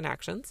feelings, thoughts, and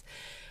actions.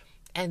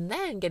 And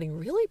then getting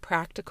really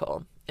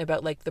practical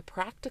about like the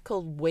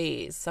practical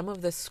ways, some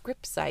of the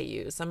scripts I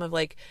use, some of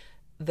like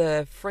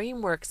the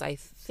frameworks I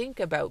think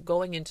about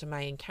going into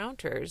my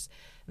encounters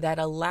that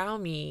allow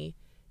me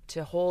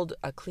to hold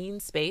a clean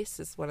space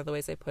is one of the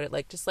ways I put it.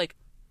 Like just like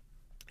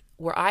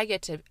where I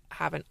get to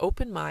have an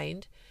open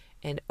mind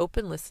and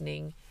open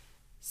listening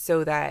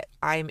so that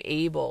I'm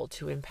able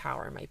to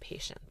empower my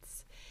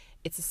patients.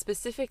 It's a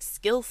specific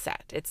skill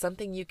set. It's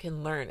something you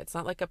can learn. It's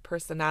not like a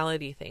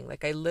personality thing.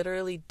 Like I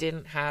literally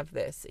didn't have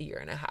this a year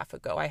and a half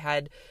ago. I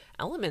had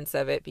elements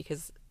of it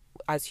because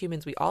as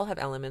humans, we all have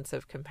elements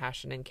of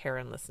compassion and care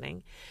and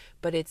listening,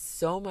 but it's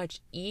so much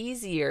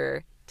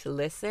easier to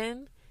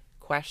listen,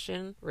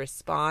 question,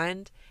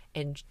 respond,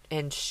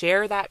 and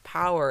share that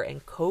power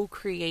and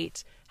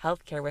co-create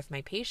healthcare with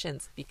my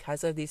patients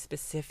because of these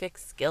specific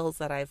skills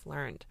that I've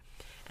learned.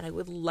 And I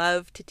would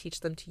love to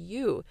teach them to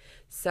you.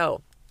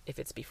 So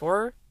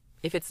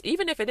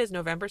even if it is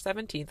November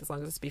 17th, as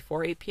long as it's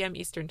before 8 p.m.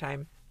 Eastern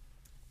time,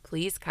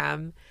 please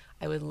come.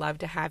 I would love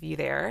to have you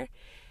there.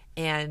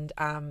 And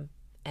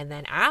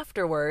then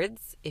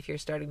afterwards, if you're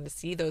starting to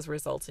see those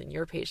results in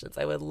your patients,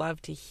 I would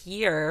love to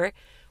hear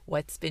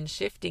what's been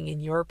shifting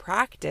in your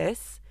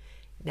practice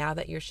now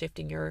that you're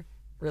shifting your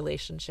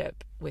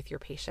relationship with your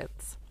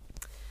patients.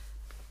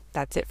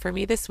 That's it for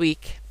me this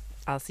week.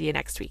 I'll see you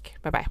next week.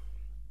 Bye-bye.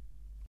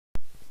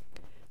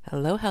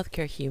 Hello,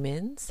 healthcare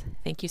humans.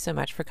 Thank you so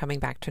much for coming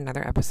back to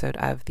another episode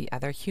of The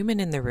Other Human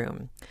in the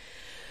Room.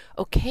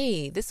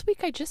 Okay, this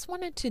week I just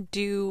wanted to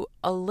do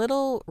a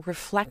little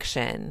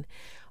reflection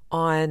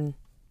on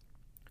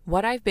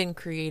what I've been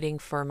creating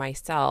for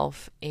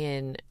myself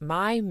in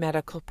my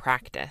medical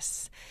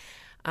practice.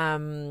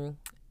 So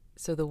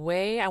the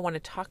way I want to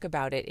talk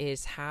about it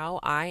is how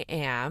I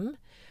am,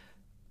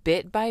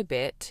 bit by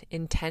bit,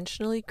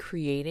 intentionally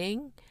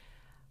creating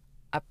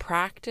a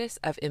practice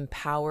of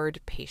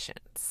empowered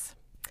patients.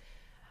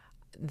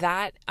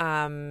 That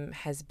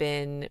has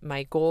been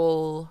my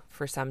goal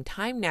for some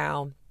time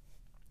now.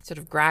 Sort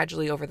of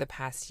gradually over the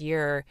past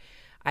year,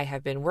 I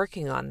have been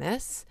working on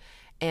this,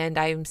 and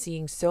I'm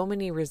seeing so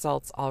many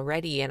results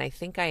already, and I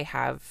think I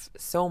have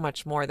so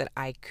much more that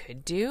I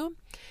could do.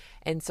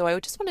 And so I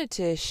just wanted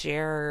to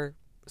share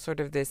sort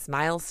of this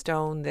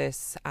milestone,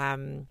 this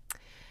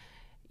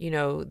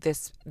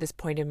this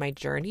point in my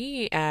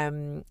journey,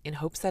 in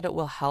hopes that it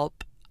will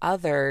help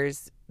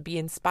others be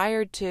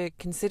inspired to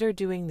consider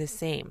doing the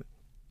same.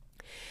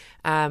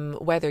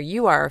 Whether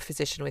you are a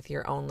physician with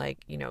your own,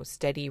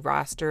 steady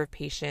roster of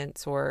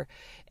patients, or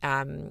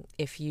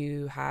if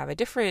you have a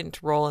different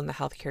role in the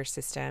healthcare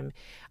system,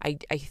 I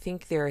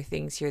think there are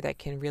things here that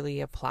can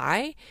really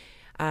apply.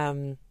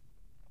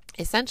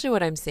 Essentially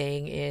what I'm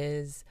saying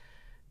is,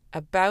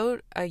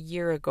 about a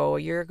year ago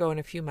and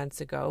a few months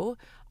ago,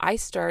 I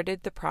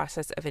started the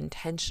process of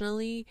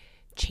intentionally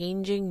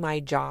changing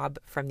my job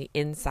from the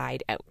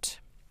inside out.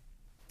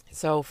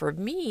 So for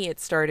me,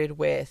 it started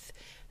with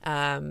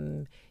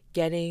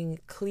getting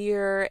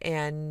clear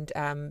and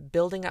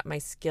building up my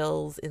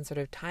skills in sort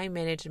of time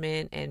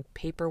management and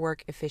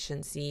paperwork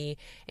efficiency,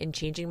 and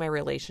changing my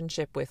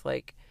relationship with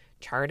like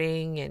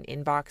charting and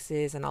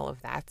inboxes and all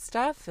of that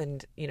stuff,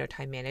 and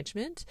time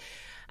management.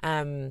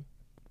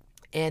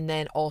 And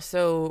then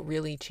also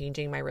really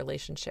changing my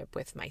relationship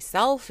with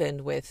myself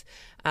and with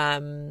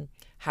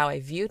how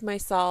I viewed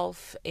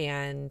myself,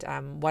 and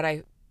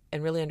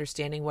really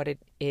understanding what it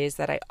is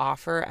that I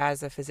offer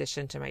as a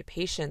physician to my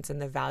patients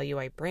and the value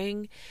I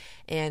bring,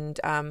 and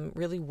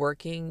really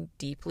working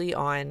deeply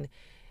on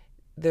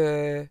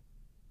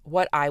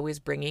what I was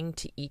bringing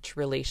to each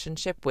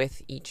relationship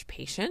with each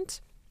patient.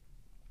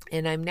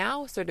 And I'm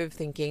now sort of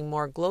thinking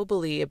more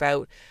globally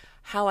about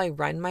how I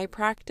run my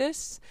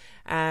practice.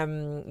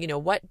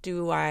 What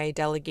do I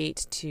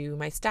delegate to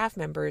my staff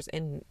members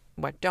and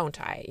what don't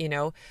I?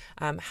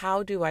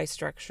 How do I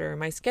structure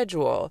my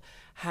schedule?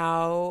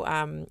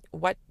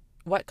 What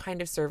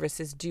kind of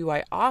services do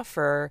I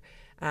offer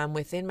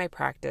within my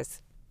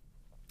practice?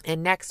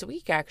 And next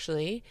week,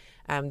 actually,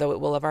 though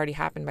it will have already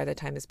happened by the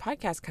time this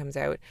podcast comes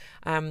out,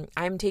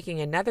 I'm taking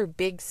another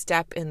big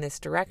step in this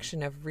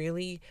direction of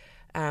really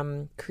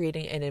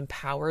creating an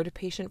empowered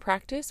patient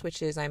practice,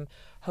 which is I'm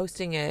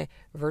hosting a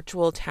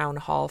virtual town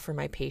hall for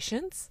my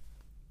patients.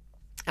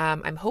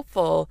 I'm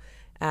hopeful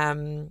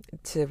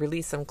to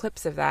release some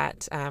clips of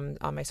that on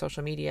my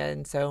social media,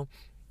 and so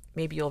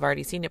maybe you'll have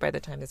already seen it by the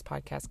time this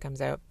podcast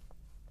comes out.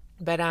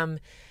 But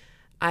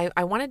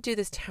I want to do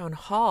this town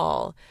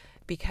hall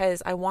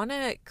because I want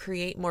to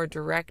create more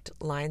direct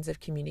lines of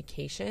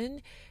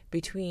communication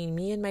between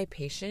me and my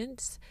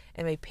patients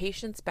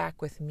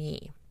back with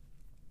me,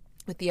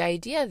 with the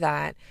idea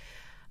that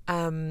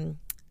I don't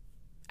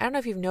know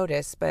if you've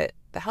noticed, but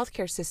the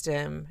healthcare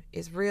system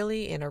is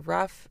really in a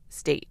rough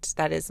state.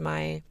 That is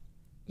my,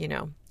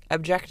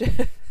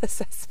 objective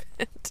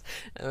assessment.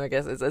 I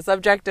guess it's a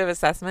subjective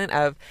assessment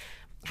of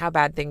how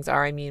bad things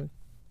are. I mean,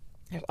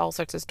 there's all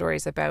sorts of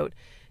stories about,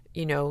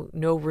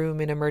 no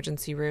room in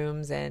emergency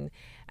rooms, and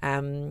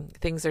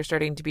things are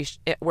starting to be,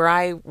 where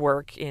I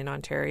work in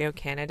Ontario,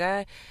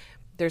 Canada,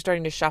 they're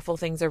starting to shuffle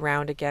things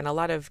around again. A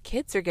lot of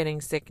kids are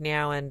getting sick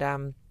now,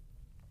 and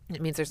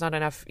it means there's not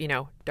enough,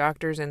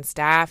 doctors and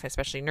staff,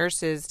 especially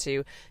nurses,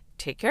 to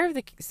take care of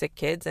the sick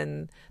kids.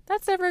 And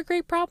that's never a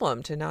great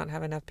problem, to not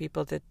have enough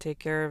people to take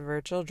care of our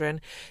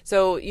children.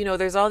 So,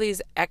 there's all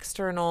these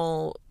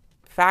external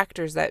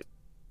factors that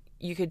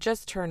you could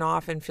just turn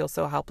off and feel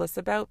so helpless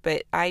about.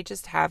 But I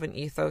just have an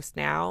ethos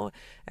now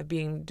of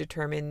being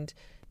determined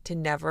to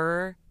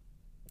never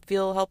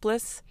feel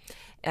helpless,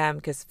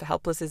 because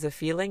helpless is a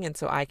feeling. And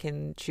so I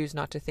can choose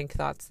not to think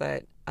thoughts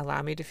that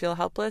allow me to feel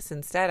helpless.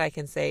 Instead, I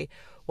can say,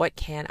 what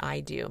can I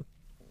do?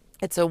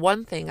 And so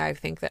one thing I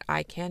think that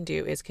I can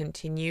do is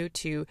continue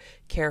to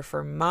care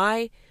for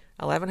my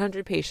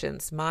 1,100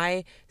 patients,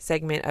 my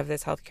segment of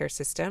this healthcare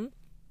system.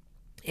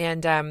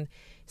 And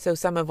so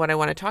some of what I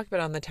want to talk about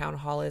on the town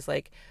hall is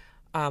like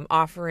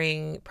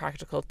offering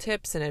practical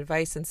tips and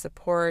advice and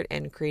support,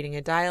 and creating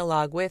a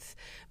dialogue with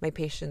my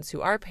patients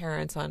who are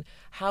parents on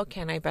how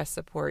can I best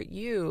support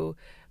you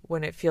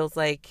when it feels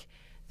like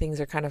things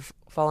are kind of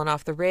falling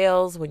off the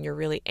rails, when you're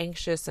really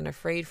anxious and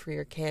afraid for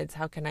your kids.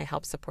 How can I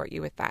help support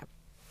you with that?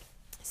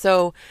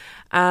 So,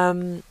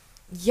 So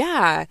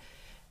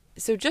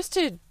just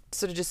to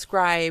sort of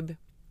describe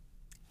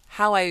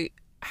how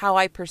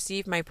I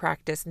perceive my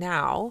practice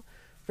now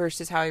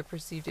versus how I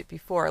perceived it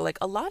before. Like,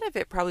 a lot of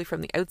it probably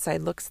from the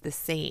outside looks the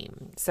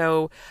same.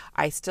 So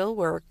I still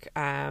work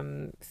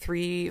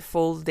 3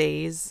 full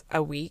days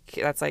a week.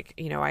 That's like,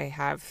 I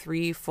have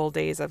 3 full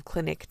days of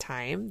clinic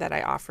time that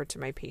I offer to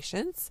my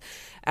patients.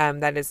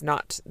 That is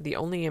not the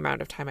only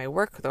amount of time I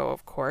work, though,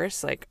 of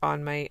course. Like,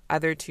 on my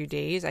other 2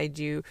 days, I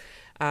do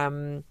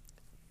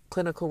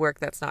clinical work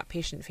that's not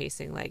patient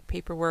facing, like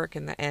paperwork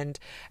and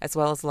as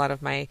well as a lot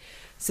of my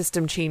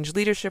system change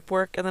leadership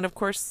work. And then, of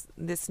course,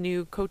 this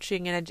new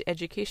coaching and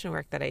education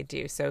work that I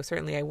do. So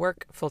certainly I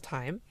work full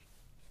time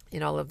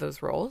in all of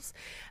those roles.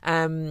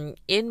 In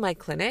my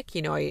clinic,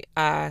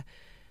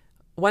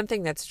 one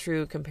thing that's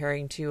true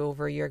comparing to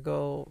over a year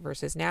ago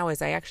versus now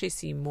is I actually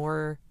see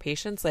more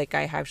patients. Like,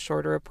 I have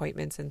shorter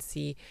appointments and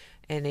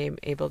am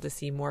able to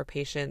see more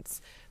patients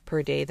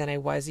per day than I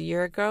was a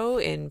year ago,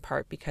 in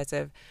part because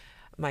of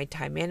my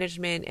time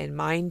management and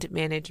mind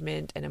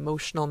management and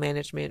emotional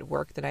management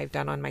work that I've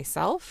done on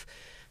myself.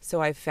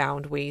 So I've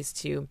found ways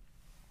to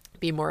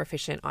be more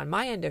efficient on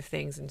my end of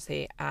things, and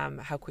say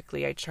how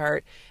quickly I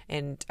chart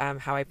and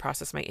how I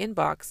process my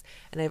inbox.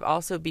 And I've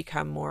also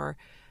become more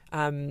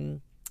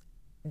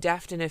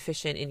deft and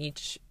efficient in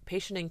each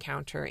patient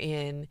encounter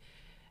in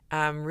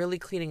really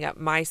cleaning up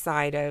my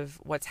side of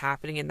what's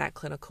happening in that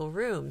clinical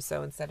room.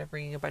 So instead of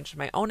bringing a bunch of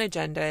my own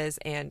agendas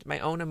and my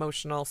own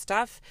emotional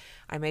stuff,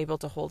 I'm able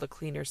to hold a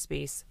cleaner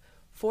space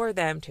for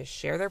them to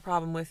share their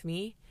problem with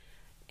me.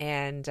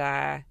 And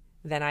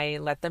then I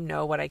let them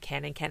know what I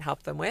can and can't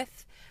help them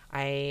with.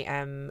 I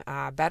am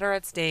better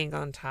at staying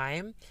on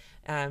time.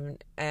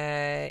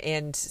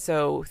 And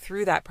so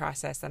through that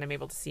process, then I'm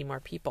able to see more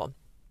people.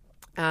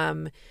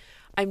 I'm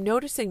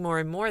noticing more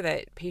and more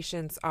that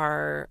patients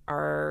are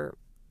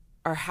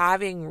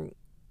having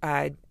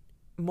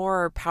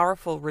more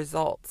powerful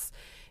results.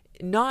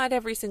 Not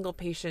every single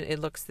patient, it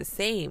looks the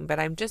same, but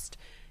I'm just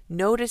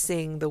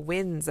noticing the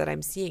wins that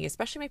I'm seeing,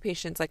 especially my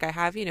patients. Like, I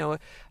have, a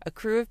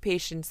crew of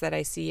patients that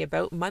I see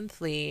about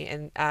monthly,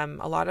 and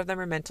a lot of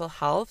them are mental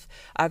health,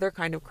 other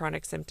kind of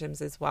chronic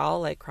symptoms as well,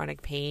 like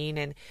chronic pain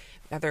and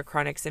other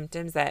chronic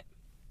symptoms that,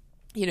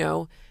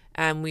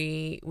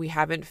 we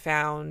haven't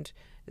found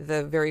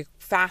the very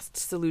fast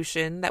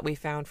solution that we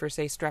found for,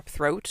 say, strep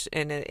throat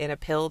in a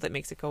pill that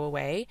makes it go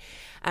away.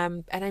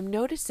 And I'm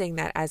noticing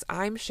that as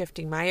I'm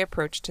shifting my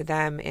approach to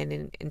them and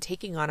in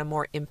taking on a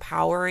more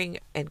empowering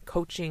and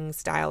coaching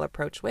style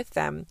approach with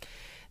them,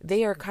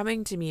 they are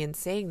coming to me and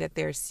saying that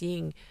they're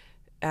seeing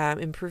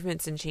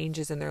improvements and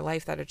changes in their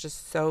life that are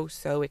just so,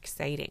 so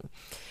exciting.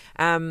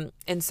 And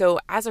so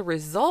as a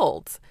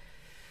result,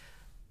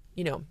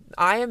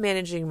 I am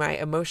managing my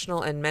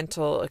emotional and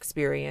mental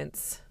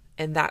experience.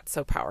 And that's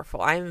so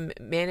powerful. I'm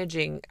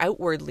managing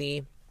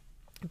outwardly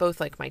both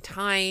like my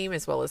time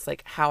as well as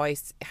like how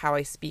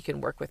I speak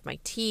and work with my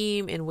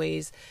team in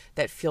ways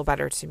that feel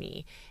better to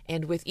me.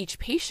 And with each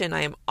patient,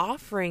 I am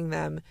offering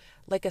them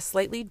like a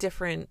slightly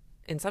different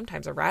and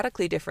sometimes a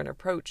radically different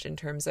approach in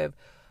terms of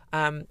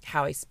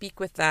how I speak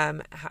with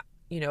them,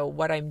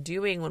 what I'm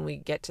doing when we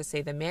get to,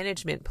 say, the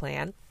management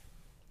plan.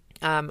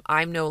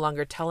 I'm no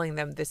longer telling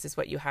them this is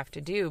what you have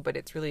to do, but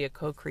it's really a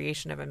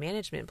co-creation of a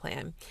management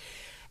plan.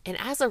 And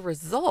as a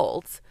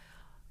result,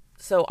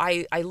 so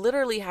I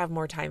literally have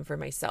more time for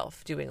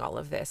myself doing all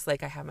of this.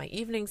 Like, I have my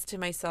evenings to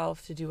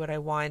myself to do what I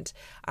want.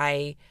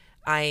 I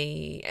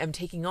am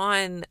taking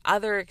on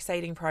other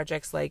exciting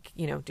projects, like,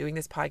 doing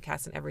this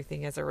podcast and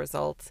everything as a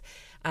result.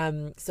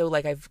 So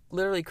like, I've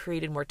literally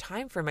created more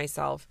time for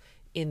myself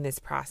in this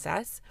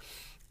process.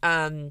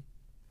 I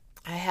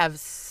have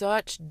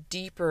such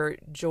deeper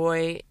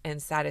joy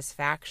and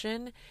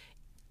satisfaction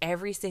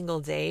every single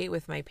day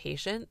with my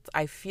patients.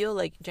 I feel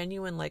like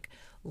genuine like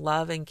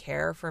love and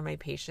care for my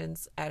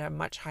patients at a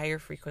much higher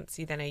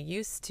frequency than I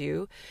used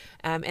to.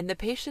 And the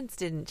patients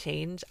didn't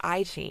change.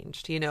 I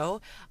changed, you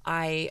know.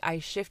 I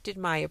shifted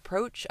my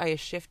approach. I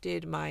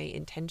shifted my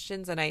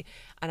intentions, and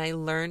I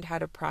learned how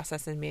to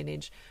process and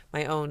manage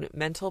my own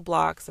mental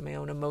blocks and my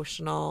own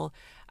emotional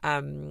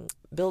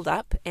build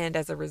up. And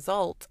as a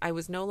result, I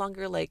was no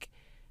longer like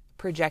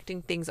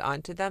projecting things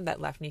onto them that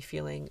left me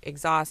feeling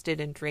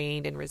exhausted and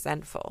drained and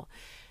resentful.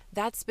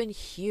 That's been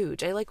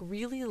huge. I like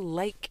really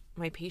like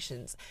my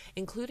patients,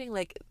 including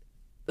like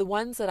the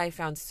ones that I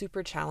found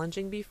super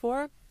challenging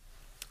before.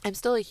 I'm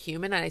still a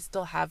human and I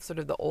still have sort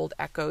of the old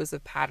echoes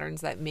of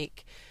patterns that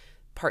make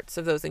parts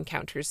of those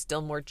encounters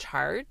still more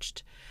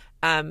charged.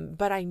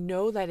 But I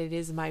know that it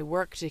is my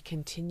work to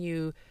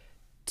continue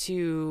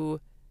to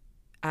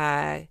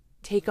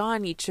take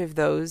on each of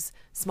those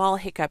small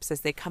hiccups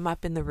as they come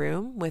up in the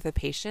room with a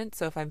patient.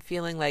 So if I'm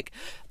feeling like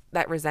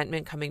that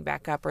resentment coming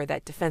back up or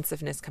that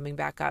defensiveness coming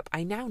back up,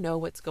 I now know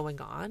what's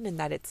going on and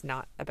that it's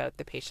not about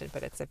the patient,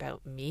 but it's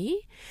about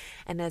me.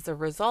 And as a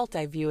result,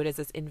 I view it as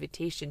this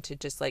invitation to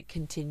just like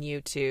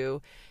continue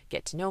to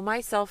get to know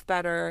myself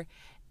better.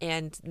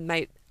 And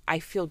I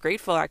feel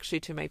grateful actually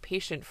to my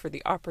patient for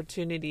the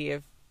opportunity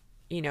of,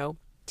 you know,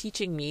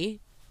 teaching me,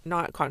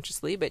 not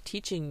consciously, but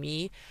teaching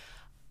me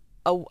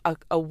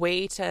a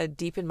way to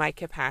deepen my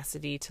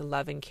capacity to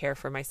love and care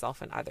for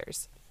myself and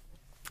others.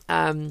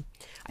 I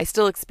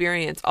still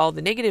experience all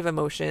the negative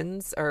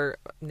emotions, or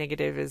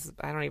negative is,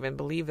 I don't even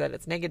believe that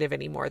it's negative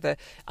anymore. The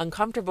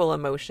uncomfortable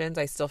emotions,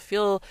 I still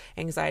feel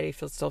anxiety,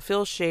 still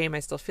feel shame, I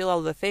still feel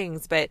all the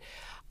things, but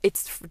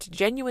it's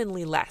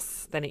genuinely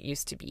less than it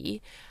used to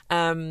be.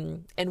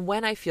 And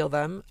when I feel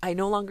them, I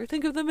no longer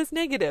think of them as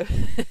negative.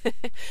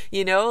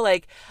 You know,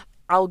 like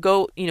I'll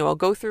go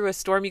through a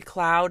stormy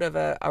cloud of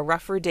a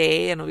rougher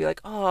day and I'll be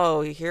like,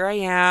 oh, here I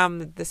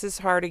am. This is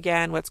hard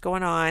again. What's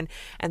going on?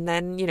 And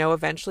then, you know,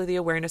 eventually the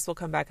awareness will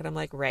come back and I'm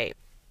like, right,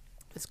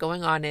 what's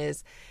going on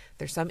is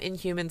there's some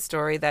inhuman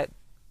story that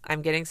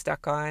I'm getting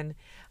stuck on.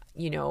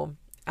 You know,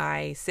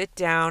 I sit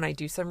down, I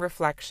do some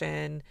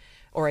reflection,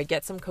 or I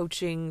get some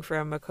coaching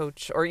from a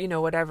coach, or, you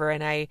know, whatever.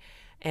 And I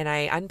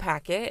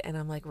unpack it and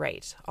I'm like,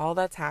 right, all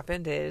that's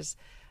happened is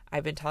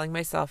I've been telling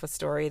myself a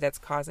story that's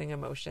causing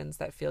emotions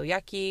that feel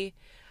yucky.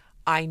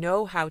 I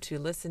know how to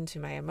listen to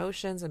my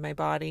emotions and my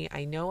body.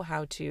 I know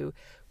how to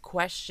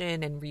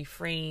question and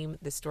reframe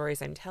the stories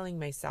I'm telling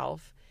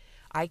myself.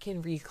 I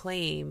can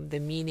reclaim the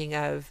meaning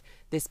of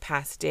this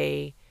past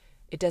day.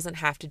 It doesn't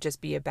have to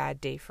just be a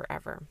bad day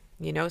forever,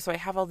 you know? So I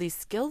have all these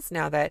skills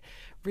now that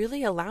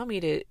really allow me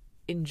to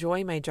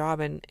enjoy my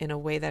job in a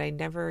way that I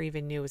never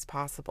even knew was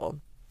possible.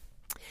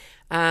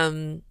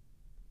 And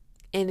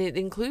it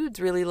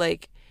includes really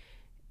like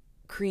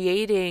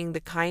creating the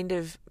kind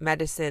of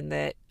medicine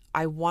that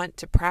I want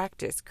to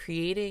practice,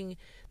 creating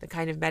the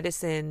kind of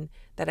medicine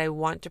that I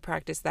want to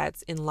practice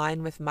that's in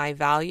line with my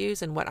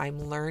values and what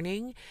I'm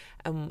learning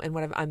and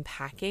what I'm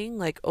unpacking.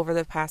 Like over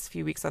the past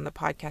few weeks on the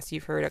podcast,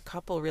 you've heard a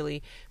couple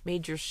really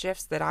major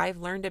shifts that I've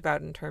learned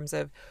about in terms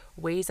of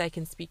ways I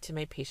can speak to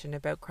my patient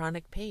about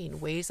chronic pain,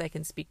 ways I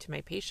can speak to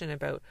my patient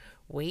about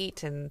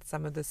weight and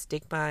some of the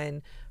stigma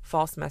and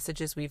false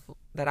messages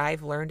that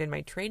I've learned in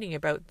my training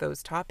about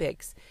those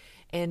topics.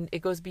 And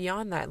it goes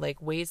beyond that, like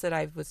ways that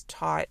I was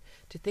taught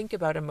to think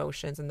about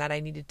emotions and that I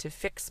needed to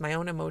fix my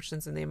own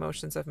emotions and the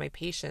emotions of my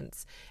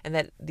patients, and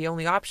that the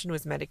only option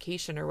was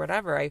medication or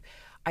whatever.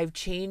 I've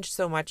changed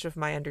so much of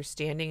my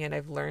understanding and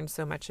I've learned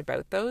so much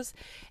about those.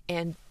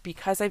 And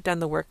because I've done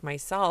the work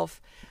myself,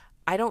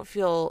 I don't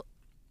feel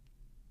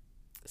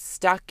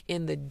stuck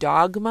in the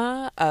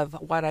dogma of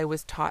what I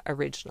was taught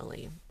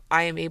originally.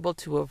 I am able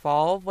to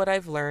evolve what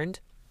I've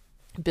learned,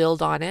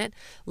 build on it,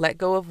 let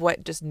go of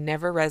what just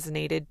never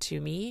resonated to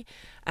me,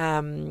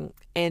 and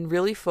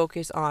really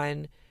focus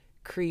on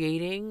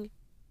creating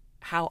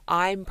how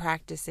I'm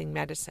practicing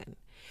medicine.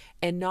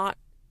 And not,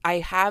 I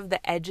have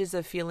the edges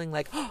of feeling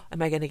like, oh,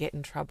 am I going to get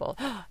in trouble?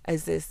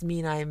 Does this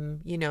mean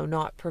I'm, you know,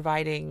 not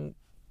providing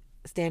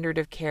standard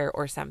of care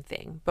or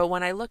something? But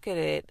when I look at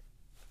it,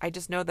 I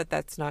just know that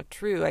that's not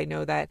true. I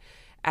know that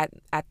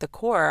at the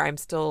core, I'm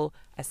still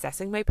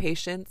assessing my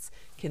patients,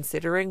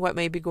 considering what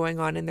may be going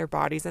on in their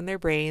bodies and their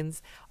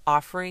brains,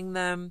 offering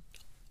them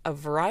a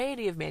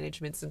variety of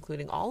managements,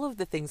 including all of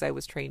the things I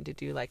was trained to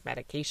do, like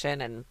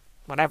medication and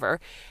whatever,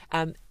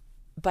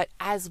 but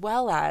as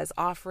well as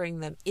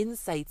offering them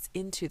insights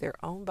into their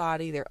own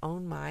body, their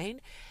own mind,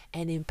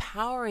 and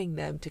empowering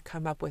them to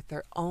come up with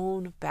their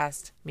own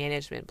best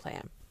management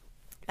plan.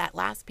 That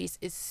last piece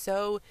is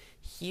so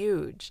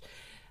huge.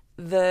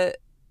 The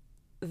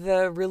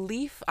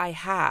relief I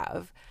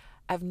have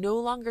of no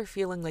longer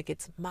feeling like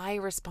it's my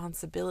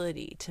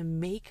responsibility to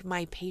make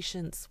my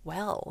patients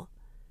well.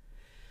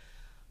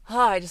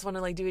 I just want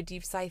to like do a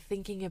deep sigh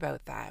thinking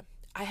about that.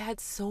 I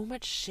had so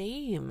much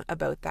shame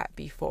about that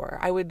before.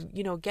 I would,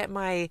 you know,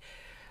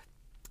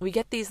 we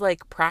get these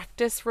like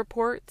practice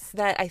reports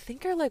that I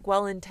think are like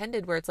well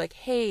intended, where it's like,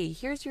 hey,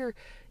 here's your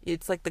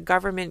it's like the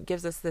government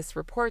gives us this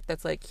report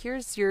that's like,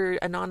 here's your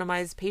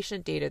anonymized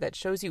patient data that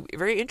shows you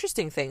very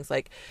interesting things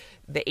like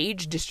the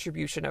age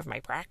distribution of my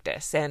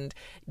practice and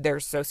their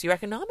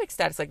socioeconomic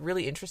status, like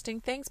really interesting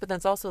things. But then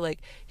it's also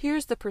like,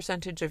 here's the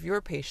percentage of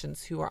your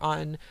patients who are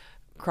on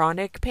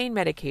chronic pain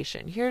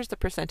medication. Here's the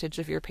percentage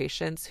of your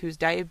patients whose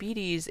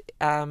diabetes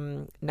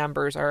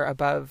numbers are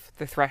above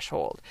the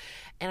threshold.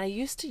 And I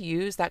used to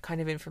use that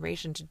kind of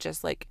information to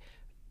just like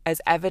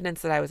as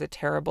evidence that I was a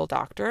terrible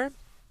doctor.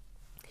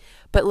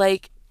 But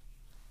like,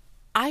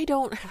 I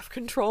don't have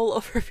control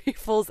over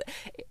people's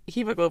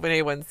hemoglobin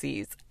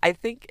A1Cs. I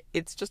think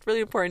it's just really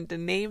important to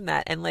name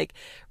that and like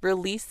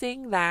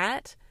releasing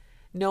that,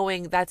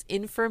 knowing that's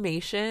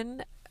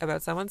information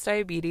about someone's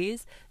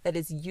diabetes that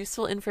is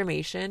useful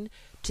information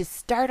to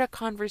start a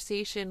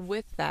conversation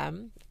with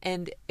them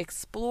and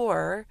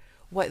explore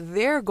what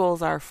their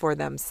goals are for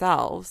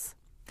themselves.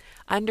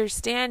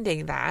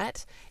 Understanding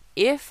that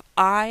if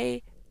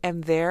I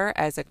am there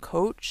as a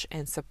coach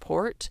and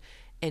support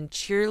and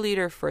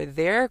cheerleader for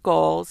their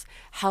goals,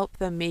 help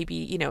them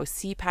maybe,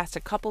 see past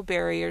a couple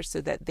barriers so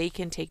that they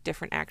can take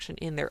different action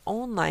in their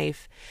own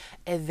life,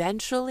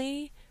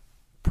 eventually,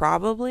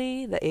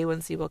 probably the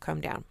A1C will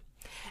come down.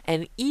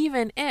 And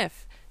even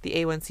if the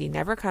A1C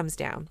never comes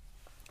down,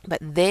 but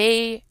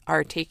they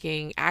are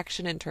taking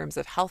action in terms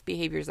of health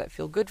behaviors that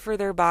feel good for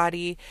their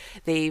body,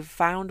 they've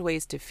found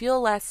ways to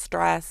feel less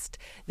stressed,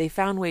 they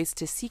found ways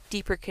to seek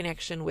deeper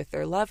connection with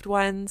their loved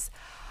ones,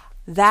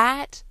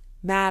 that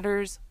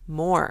matters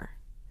more.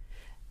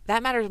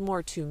 That matters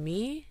more to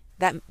me,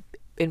 that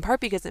in part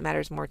because it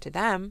matters more to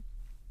them.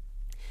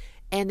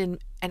 And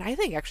I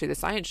think actually the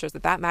science shows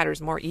that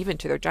matters more even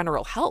to their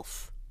general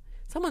health.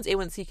 Someone's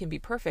A1C can be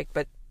perfect,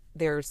 but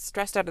they're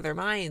stressed out of their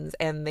minds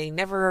and they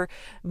never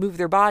move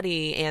their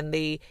body and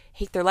they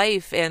hate their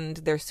life and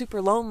they're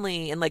super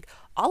lonely. And like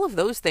all of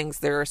those things,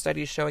 there are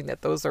studies showing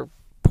that those are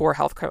poor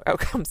health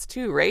outcomes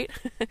too, right?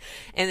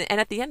 and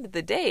at the end of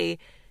the day,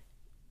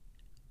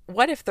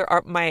 what if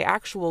my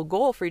actual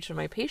goal for each of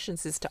my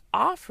patients is to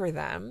offer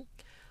them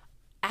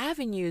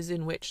avenues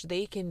in which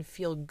they can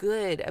feel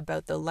good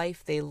about the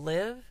life they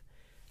live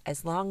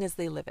as long as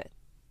they live it?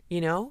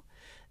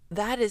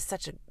 That is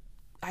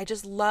I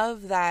just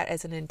love that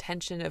as an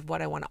intention of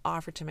what I want to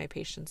offer to my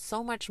patients,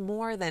 so much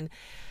more than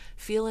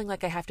feeling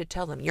like I have to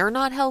tell them, you're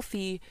not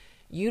healthy,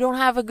 you don't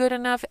have a good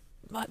enough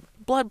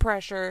blood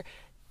pressure,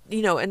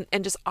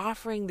 and just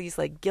offering these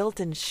like guilt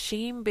and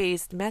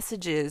shame-based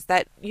messages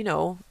that,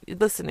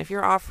 listen, if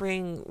you're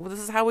offering, this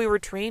is how we were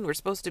trained. We're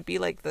supposed to be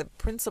like the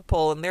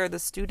principal and they're the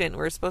student.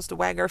 We're supposed to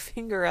wag our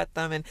finger at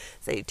them and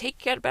say,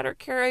 take better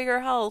care of your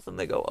health. And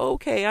they go,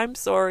 okay, I'm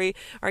sorry.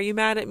 Are you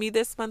mad at me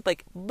this month?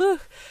 Like, no,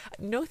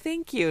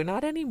 thank you.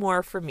 Not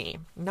anymore for me.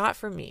 Not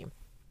for me.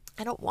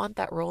 I don't want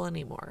that role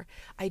anymore.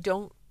 I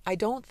don't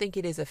think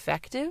it is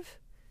effective.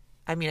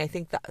 I mean, I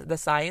think the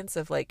science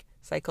of like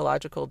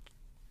psychological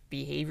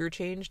behavior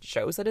change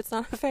shows that it's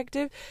not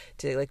effective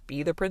to like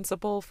be the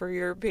principal for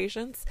your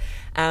patients.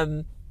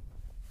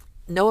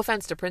 No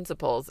offense to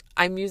principals.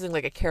 I'm using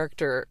like a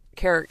caricature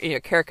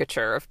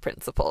of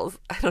principals.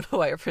 I don't know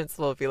why a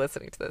principal would be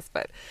listening to this,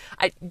 but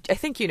I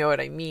think you know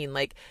what I mean.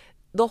 Like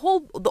the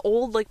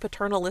old like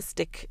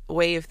paternalistic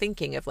way of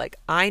thinking of like,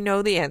 I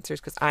know the answers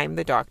because I'm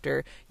the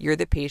doctor, you're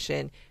the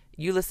patient,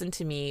 you listen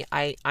to me,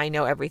 I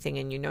know everything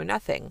and you know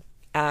nothing.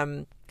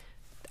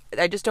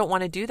 I just don't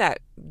want to do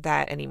that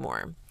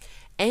anymore.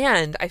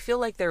 And I feel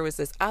like there was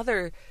this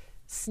other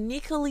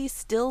sneakily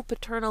still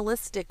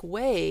paternalistic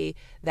way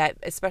that,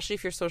 especially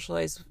if you're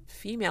socialized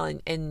female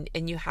and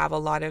you have a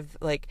lot of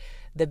like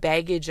the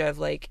baggage of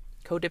like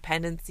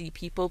codependency,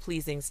 people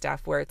pleasing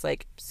stuff where it's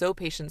like so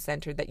patient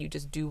centered that you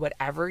just do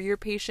whatever your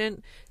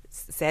patient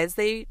says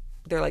they're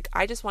like,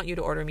 I just want you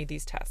to order me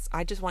these tests.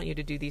 I just want you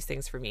to do these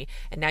things for me.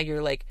 And now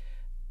you're like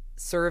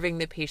serving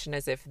the patient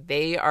as if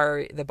they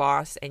are the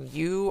boss and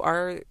you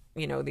are,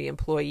 the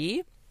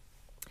employee.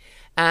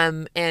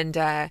 I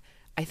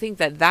think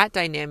that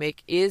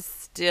dynamic is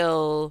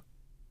still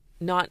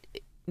not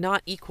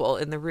equal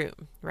in the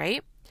room,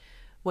 right?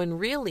 When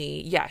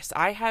really, yes,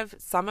 I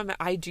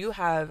do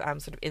have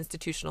sort of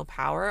institutional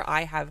power.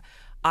 I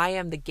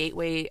am the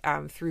gateway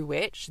through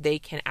which they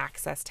can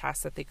access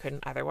tests that they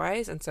couldn't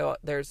otherwise. And so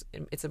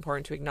it's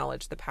important to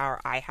acknowledge the power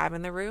I have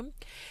in the room.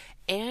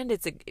 And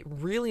it's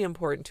really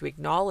important to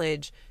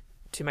acknowledge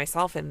to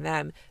myself and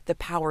them the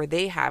power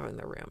they have in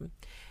the room.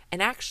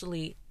 And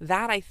actually,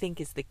 that I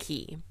think is the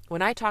key.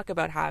 When I talk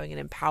about having an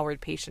empowered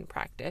patient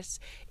practice,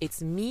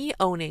 it's me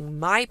owning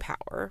my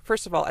power,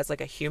 first of all, as like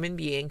a human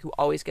being who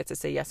always gets to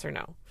say yes or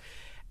no,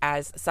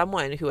 as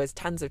someone who has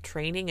tons of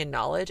training and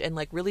knowledge and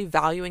like really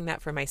valuing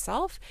that for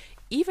myself.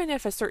 Even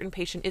if a certain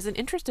patient isn't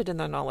interested in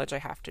the knowledge I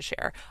have to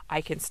share,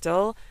 I can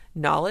still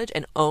knowledge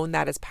and own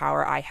that as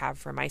power I have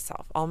for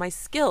myself. All my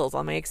skills,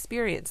 all my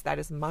experience, that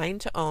is mine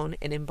to own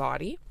and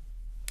embody,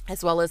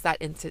 as well as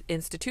that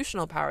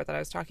institutional power that I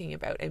was talking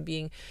about, and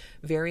being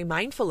very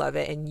mindful of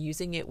it and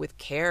using it with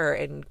care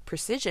and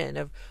precision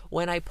of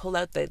when I pull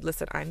out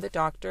listen, I'm the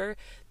doctor.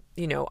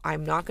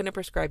 I'm not going to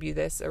prescribe you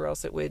this, or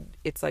else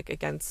it's like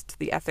against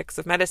the ethics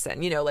of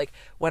medicine, like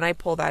when I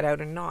pull that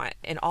out or not.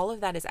 And all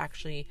of that is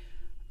actually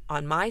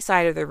on my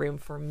side of the room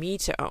for me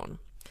to own.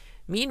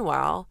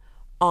 Meanwhile,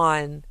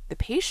 on the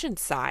patient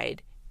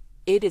side,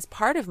 it is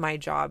part of my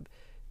job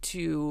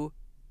to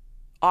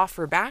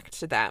offer back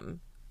to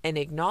them and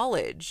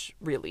acknowledge,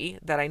 really,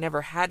 that I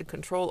never had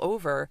control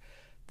over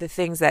the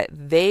things that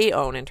they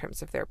own in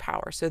terms of their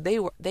power. So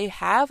they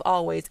have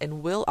always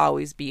and will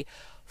always be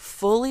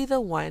fully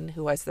the one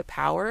who has the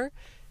power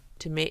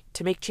to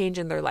make change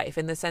in their life,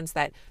 in the sense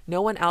that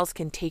no one else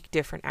can take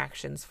different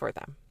actions for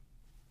them.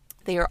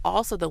 They are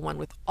also the one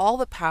with all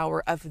the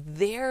power of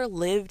their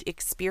lived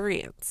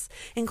experience,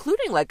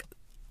 including like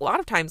a lot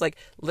of times like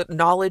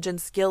knowledge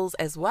and skills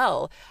as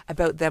well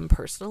about them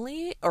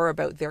personally, or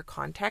about their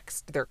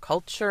context, their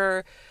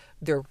culture,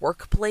 their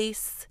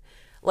workplace.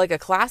 Like a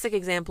classic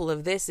example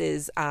of this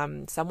is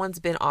someone's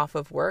been off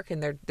of work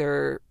and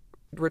they're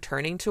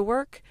returning to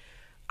work.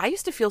 I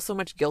used to feel so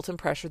much guilt and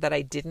pressure that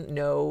I didn't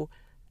know,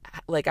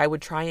 like I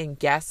would try and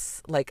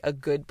guess like a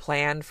good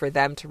plan for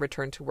them to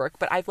return to work,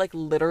 but I've like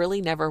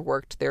literally never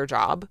worked their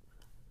job.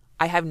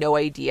 I have no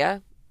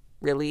idea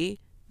really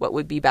what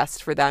would be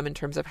best for them in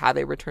terms of how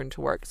they return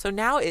to work. So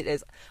now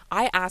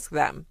I ask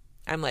them,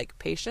 I'm like,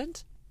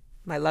 patient,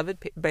 my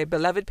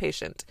beloved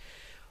patient,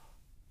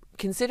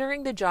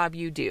 considering the job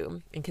you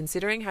do and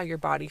considering how your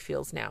body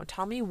feels now,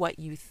 tell me what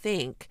you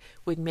think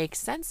would make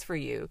sense for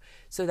you,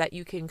 so that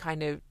you can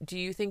do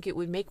you think it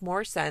would make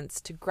more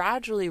sense to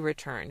gradually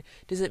return?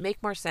 Does it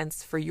make more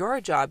sense for your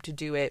job to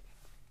do it,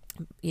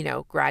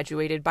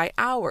 graduated by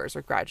hours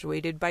or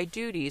graduated by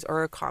duties,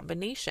 or a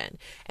combination?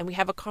 And we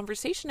have a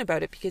conversation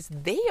about it, because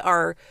they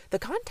are the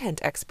content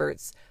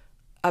experts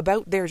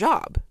about their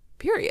job,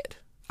 period.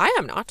 I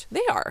am not,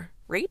 they are,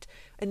 right?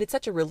 And it's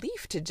such a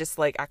relief to just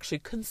like actually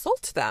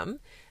consult them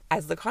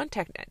as the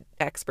content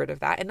expert of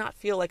that, and not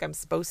feel like I'm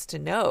supposed to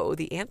know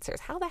the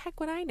answers. How the heck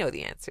would I know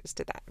the answers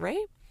to that,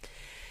 right?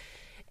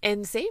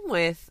 And same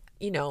with,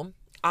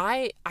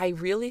 I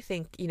really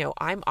think,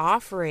 I'm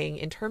offering,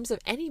 in terms of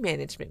any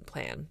management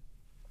plan,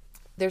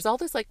 there's all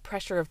this like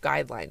pressure of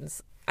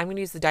guidelines. I'm going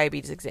to use the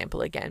diabetes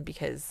example again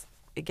because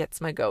it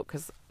gets my goat,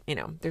 because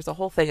there's a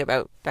whole thing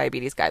about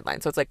diabetes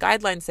guidelines. So it's like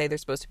guidelines say they're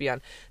supposed to be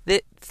on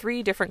the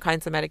 3 different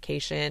kinds of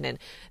medication, and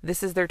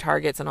this is their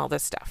targets and all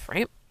this stuff,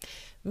 right?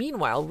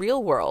 Meanwhile,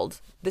 real world,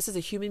 this is a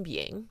human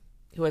being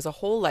who has a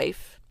whole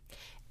life,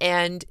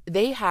 and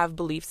they have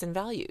beliefs and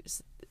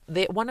values.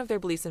 One of their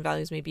beliefs and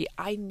values may be,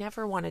 I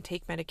never want to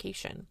take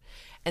medication.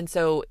 And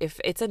so if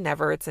it's a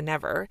never, it's a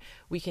never.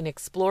 We can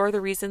explore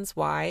the reasons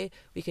why.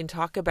 We can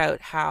talk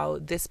about how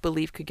this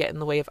belief could get in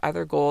the way of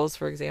other goals.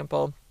 For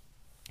example,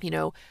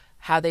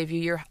 how they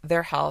view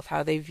their health,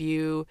 how they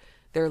view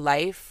their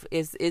life.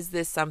 Is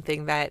this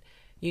something that,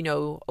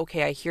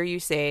 okay, I hear you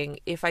saying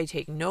if I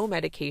take no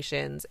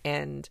medications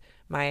and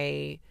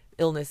my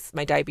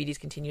diabetes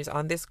continues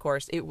on this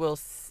course,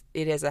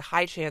 it has a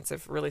high chance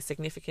of really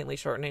significantly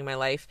shortening my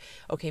life.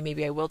 Okay,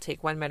 maybe I will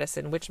take one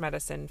medicine. Which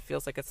medicine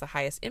feels like it's the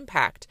highest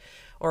impact?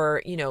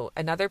 Or,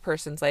 another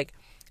person's like,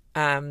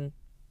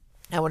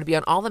 I want to be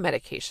on all the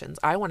medications.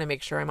 I want to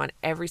make sure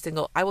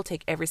I will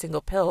take every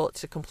single pill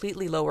to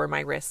completely lower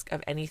my risk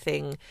of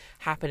anything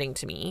happening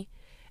to me.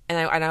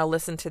 And I'll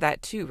listen to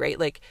that too,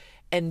 right?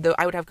 And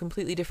I would have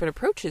completely different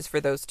approaches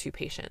for those 2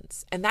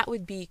 patients. And that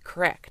would be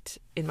correct,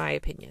 in my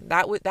opinion.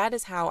 That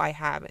is how I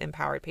have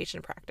empowered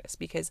patient practice,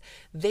 because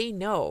they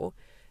know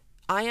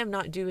I am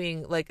not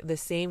doing like the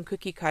same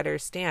cookie cutter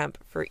stamp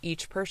for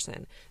each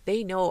person.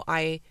 They know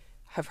I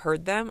have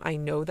heard them, I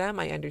know them,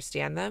 I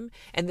understand them,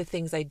 and the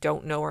things I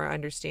don't know or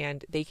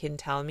understand, they can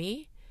tell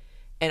me,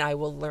 and I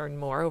will learn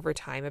more over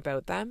time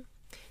about them,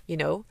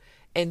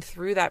 and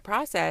through that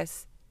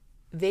process,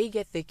 they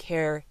get the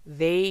care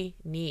they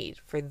need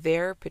for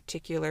their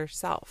particular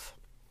self.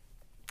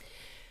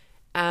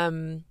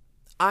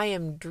 I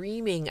am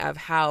dreaming of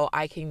how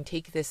I can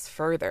take this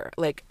further.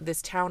 Like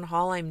this town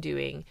hall I'm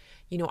doing,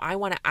 I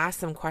want to ask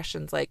them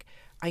questions like,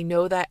 I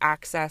know that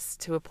access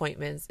to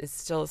appointments is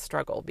still a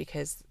struggle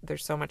because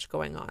there's so much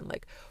going on.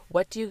 Like,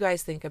 what do you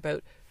guys think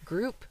about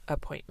group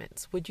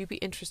appointments? Would you be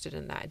interested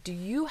in that? Do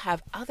you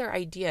have other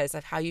ideas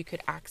of how you could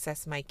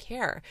access my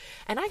care?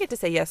 And I get to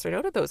say yes or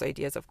no to those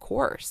ideas, of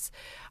course.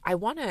 I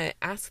want to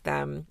ask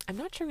them, I'm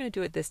not sure I'm going to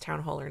do it this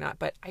town hall or not,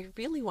 but I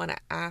really want to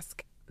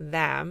ask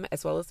them,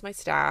 as well as my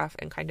staff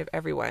and kind of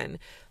everyone,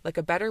 like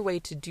a better way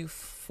to do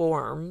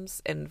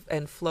forms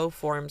and flow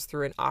forms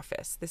through an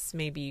office. This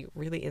may be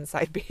really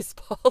inside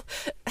baseball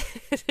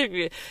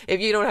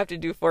if you don't have to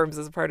do forms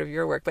as part of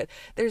your work, but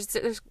there's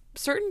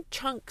certain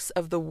chunks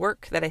of the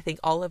work that I think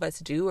all of us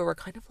do where we're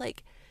kind of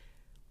like,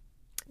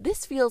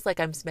 this feels like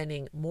I'm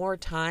spending more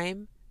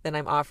time than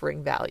I'm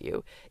offering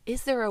value.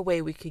 Is there a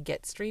way we could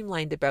get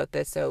streamlined about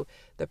this so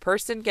the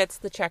person gets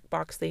the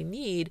checkbox they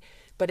need,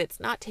 but it's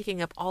not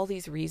taking up all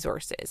these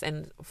resources?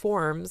 And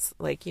forms,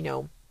 like,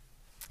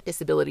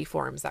 disability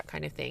forms, that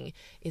kind of thing,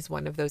 is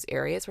one of those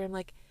areas where I'm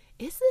like,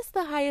 is this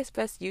the highest,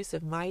 best use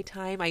of my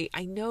time?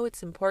 I know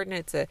it's important.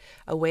 It's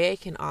a way I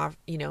can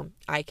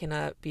I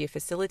can be a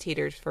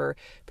facilitator for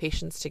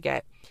patients to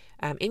get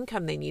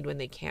income they need when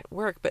they can't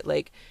work. But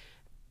like,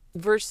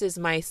 versus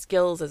my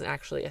skills as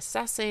actually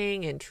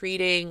assessing and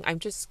treating, I'm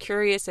just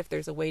curious if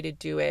there's a way to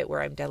do it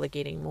where I'm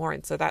delegating more.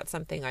 And so that's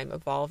something I'm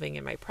evolving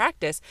in my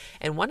practice.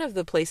 And one of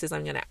the places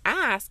I'm going to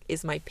ask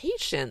is my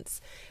patients,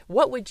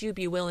 what would you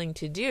be willing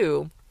to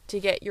do to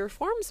get your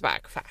forms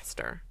back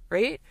faster,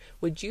 right?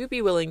 Would you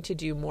be willing to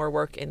do more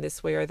work in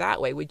this way or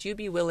that way? Would you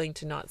be willing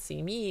to not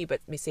see me,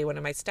 but say one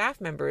of my staff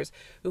members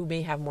who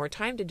may have more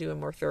time to do a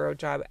more thorough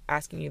job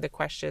asking you the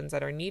questions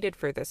that are needed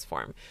for this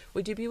form?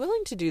 Would you be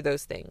willing to do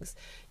those things?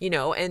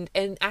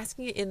 And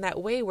asking it in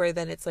that way where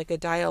then it's like a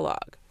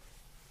dialogue.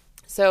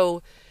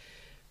 So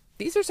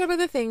these are some of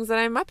the things that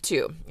I'm up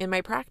to in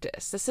my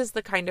practice. This is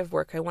the kind of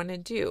work I want to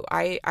do.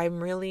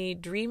 I'm really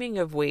dreaming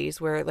of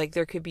ways where like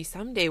there could be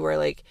someday where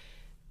like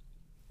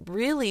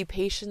really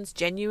patients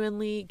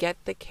genuinely get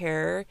the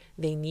care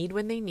they need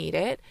when they need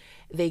it.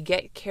 They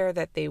get care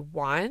that they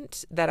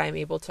want, that I'm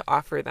able to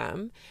offer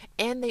them,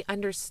 and they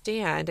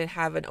understand and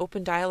have an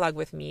open dialogue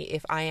with me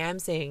if I am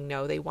saying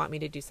no. They want me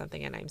to do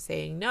something and I'm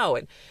saying no,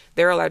 and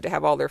they're allowed to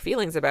have all their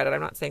feelings about it.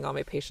 I'm not saying all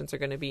my patients are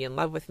going to be in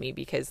love with me,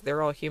 because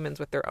they're all humans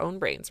with their own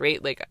brains,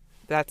 right? Like,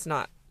 that's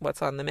not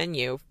what's on the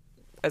menu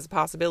as a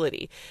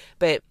possibility.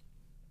 But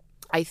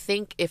I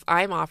think if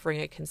I'm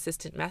offering a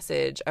consistent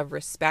message of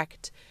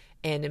respect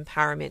and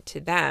empowerment to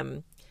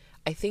them,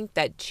 I think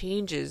that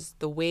changes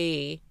the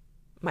way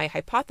my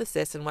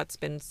hypothesis and what's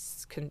been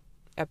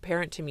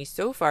apparent to me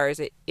so far is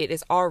it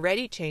is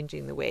already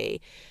changing the way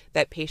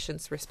that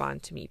patients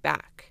respond to me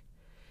back.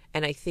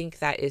 And I think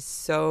that is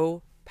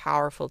so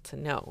powerful to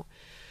know.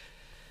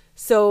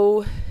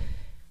 So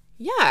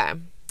yeah,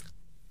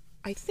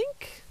 I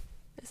think,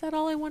 is that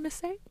all I want to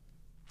say?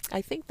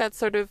 I think that's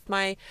sort of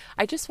I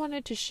just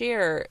wanted to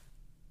share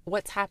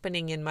what's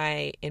happening in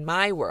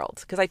my world,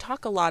 because I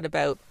talk a lot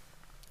about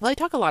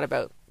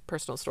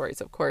personal stories,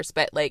 of course,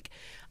 but like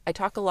I've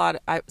talked a lot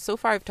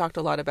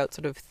about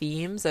sort of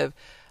themes of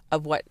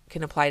what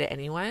can apply to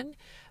anyone,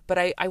 but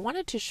I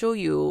wanted to show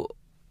you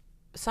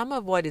some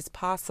of what is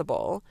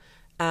possible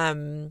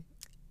and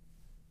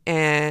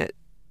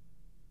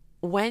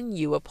when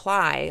you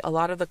apply a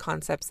lot of the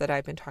concepts that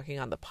I've been talking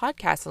on the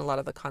podcast and a lot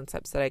of the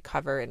concepts that I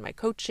cover in my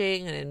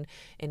coaching and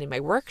in my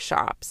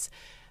workshops.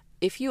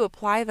 If you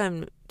apply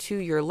them to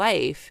your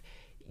life,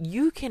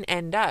 you can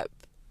end up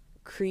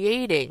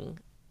creating,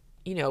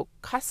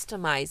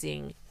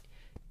 customizing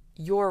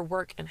your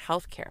work in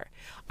healthcare.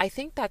 I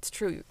think that's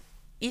true.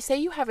 You say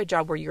you have a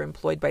job where you're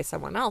employed by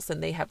someone else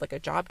and they have like a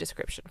job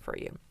description for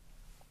you.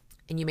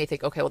 And you may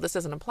think, okay, well, this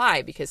doesn't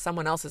apply because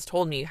someone else has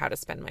told me how to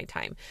spend my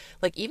time.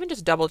 Like, even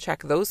just double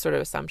check those sort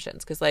of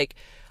assumptions. Because like,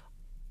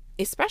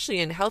 especially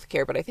in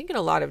healthcare, but I think in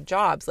a lot of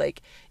jobs,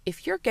 like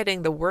if you're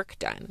getting the work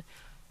done,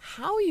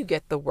 how you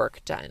get the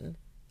work done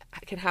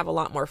can have a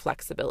lot more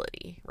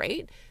flexibility,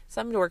 right?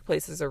 Some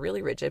workplaces are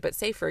really rigid, but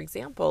say, for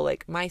example,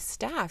 like my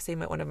staff, say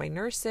one of my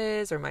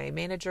nurses or my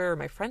manager or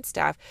my front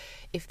staff,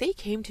 if they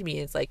came to me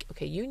and it's like,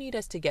 okay, you need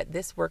us to get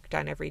this work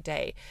done every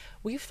day.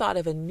 We've thought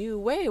of a new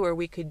way where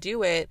we could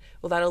do it.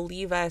 Well, that'll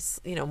leave us,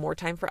 more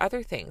time for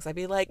other things. I'd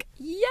be like,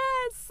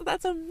 yes,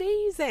 that's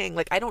amazing.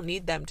 Like, I don't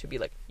need them to be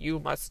like, you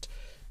must,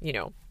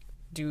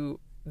 do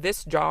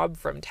this job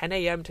from 10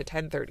 a.m. to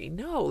 10:30.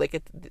 No,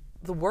 like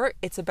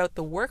it's about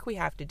the work we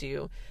have to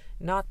do,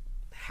 not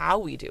how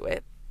we do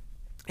it.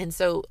 And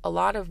so a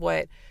lot of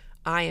what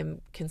I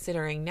am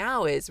considering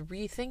now is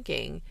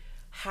rethinking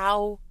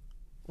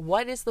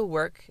what is the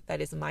work that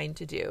is mine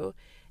to do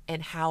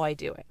and how I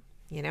do it,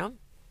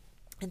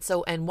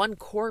 And one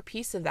core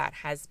piece of that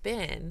has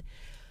been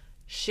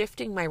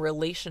shifting my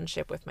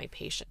relationship with my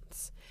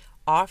patients,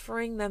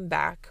 offering them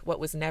back what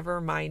was never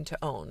mine to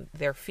own,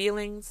 their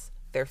feelings,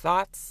 their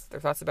thoughts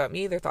about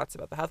me, their thoughts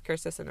about the healthcare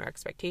system, their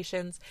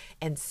expectations,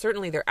 and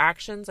certainly their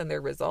actions and their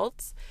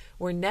results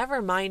were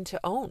never mine to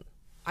own.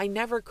 I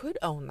never could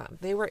own them.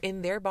 They were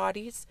in their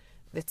bodies.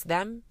 It's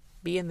them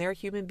being their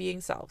human being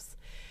selves.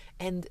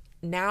 And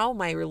now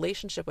my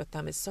relationship with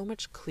them is so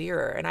much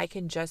clearer, and I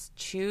can just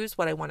choose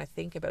what I want to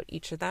think about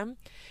each of them.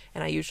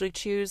 And I usually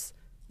choose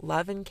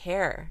love and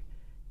care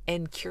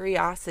and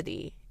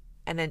curiosity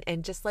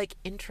and just like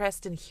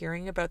interest in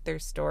hearing about their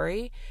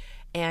story.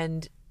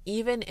 And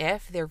even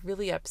if they're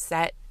really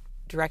upset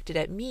directed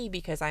at me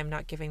because I'm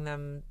not giving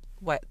them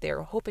what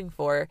they're hoping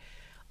for,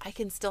 I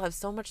can still have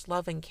so much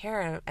love and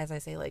care as I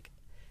say, like,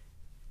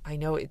 I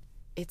know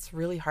it's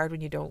really hard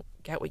when you don't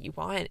get what you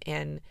want,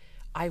 and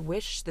I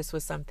wish this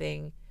was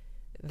something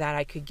that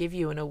I could give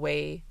you in a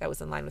way that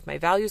was in line with my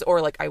values,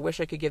 or like, I wish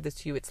I could give this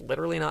to you. It's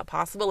literally not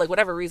possible. Like,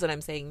 whatever reason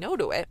I'm saying no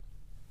to it,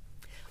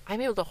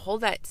 I'm able to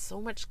hold that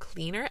so much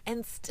cleaner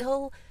and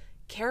still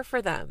care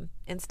for them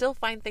and still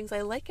find things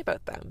I like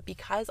about them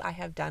because I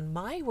have done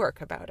my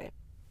work about it.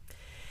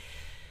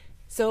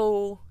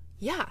 So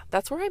yeah,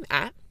 that's where I'm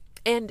at.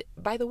 And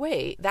by the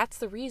way, that's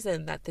the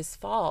reason that this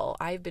fall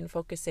I've been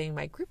focusing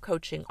my group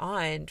coaching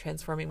on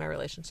transforming my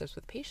relationships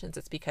with patients.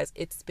 It's because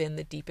it's been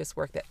the deepest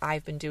work that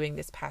I've been doing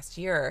this past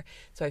year.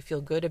 So I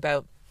feel good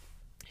about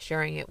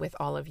sharing it with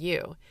all of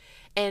you.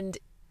 And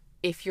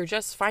if you're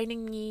just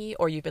finding me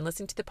or you've been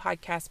listening to the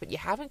podcast, but you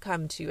haven't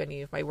come to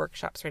any of my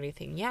workshops or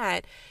anything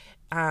yet,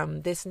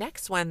 this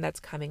next one that's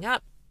coming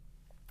up,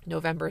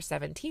 November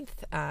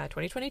 17th,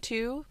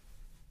 2022.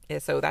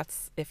 So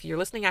that's, if you're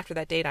listening after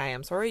that date, I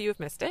am sorry you've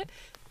missed it.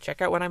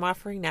 Check out what I'm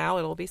offering now.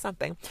 It'll be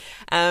something.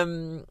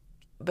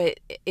 But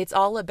it's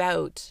all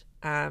about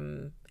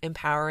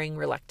empowering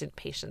reluctant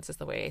patients is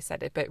the way I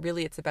said it. But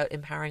really, it's about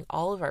empowering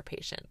all of our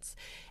patients.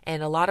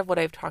 And a lot of what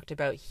I've talked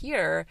about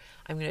here,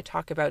 I'm going to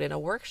talk about in a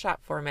workshop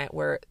format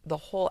where the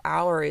whole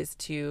hour is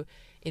to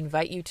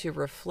invite you to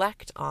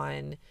reflect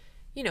on,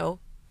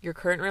 your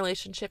current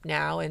relationship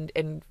now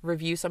and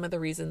review some of the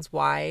reasons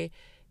why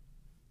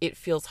it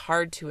feels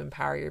hard to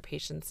empower your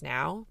patients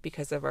now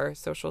because of our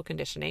social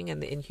conditioning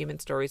and the inhuman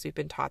stories we've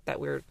been taught that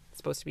we're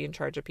supposed to be in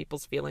charge of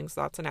people's feelings,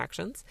 thoughts, and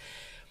actions.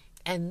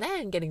 And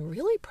then getting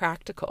really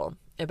practical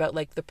about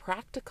the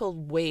practical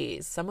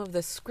ways, some of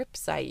the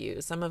scripts I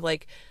use, some of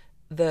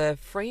the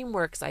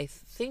frameworks I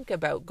think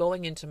about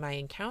going into my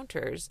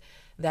encounters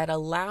that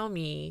allow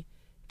me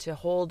to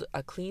hold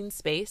a clean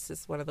space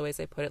is one of the ways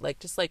I put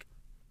it,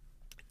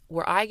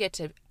 where I get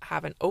to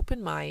have an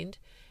open mind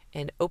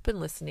and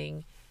open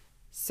listening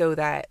so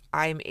that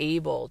I'm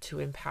able to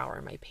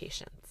empower my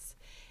patients.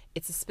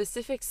 It's a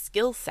specific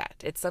skill set.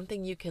 It's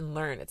something you can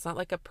learn. It's not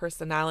like a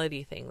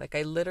personality thing.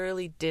 I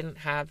literally didn't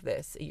have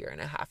this a year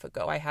and a half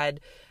ago. I had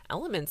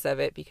elements of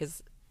it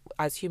because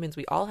as humans,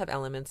 we all have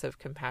elements of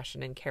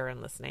compassion and care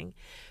and listening,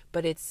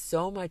 but it's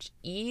so much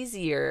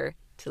easier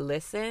to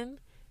listen,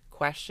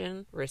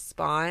 question,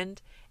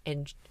 respond,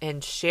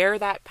 and share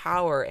that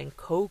power and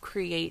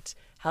co-create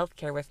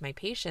healthcare with my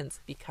patients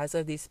because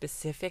of these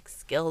specific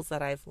skills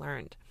that I've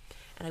learned.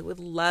 And I would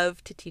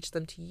love to teach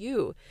them to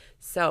you.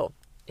 So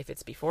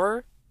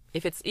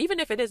even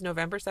if it is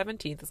November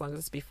 17th, as long as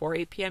it's before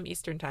 8 p.m.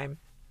 Eastern time,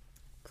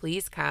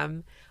 please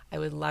come. I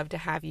would love to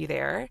have you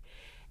there.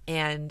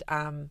 And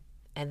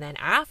then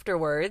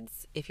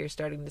afterwards, if you're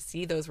starting to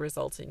see those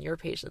results in your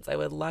patients, I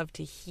would love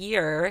to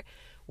hear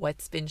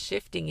what's been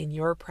shifting in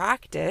your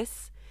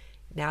practice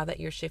now that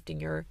you're shifting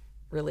your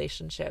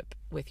relationship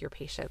with your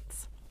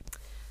patients.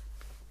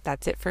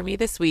 That's it for me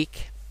this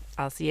week.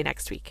 I'll see you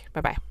next week.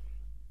 Bye-bye.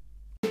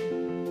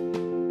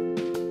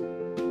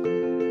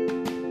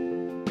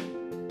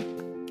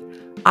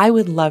 I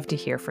would love to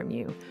hear from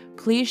you.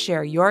 Please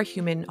share your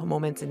human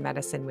moments in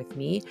medicine with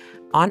me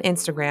on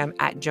Instagram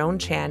at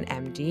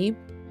JoanChanMD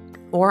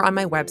or on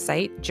my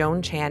website,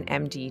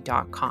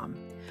 joanchanmd.com.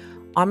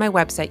 On my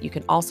website, you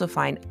can also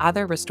find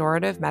other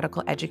restorative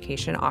medical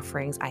education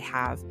offerings I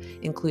have,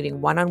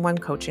 including one-on-one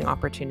coaching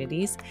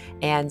opportunities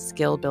and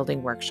skill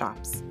building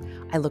workshops.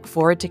 I look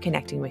forward to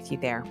connecting with you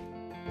there.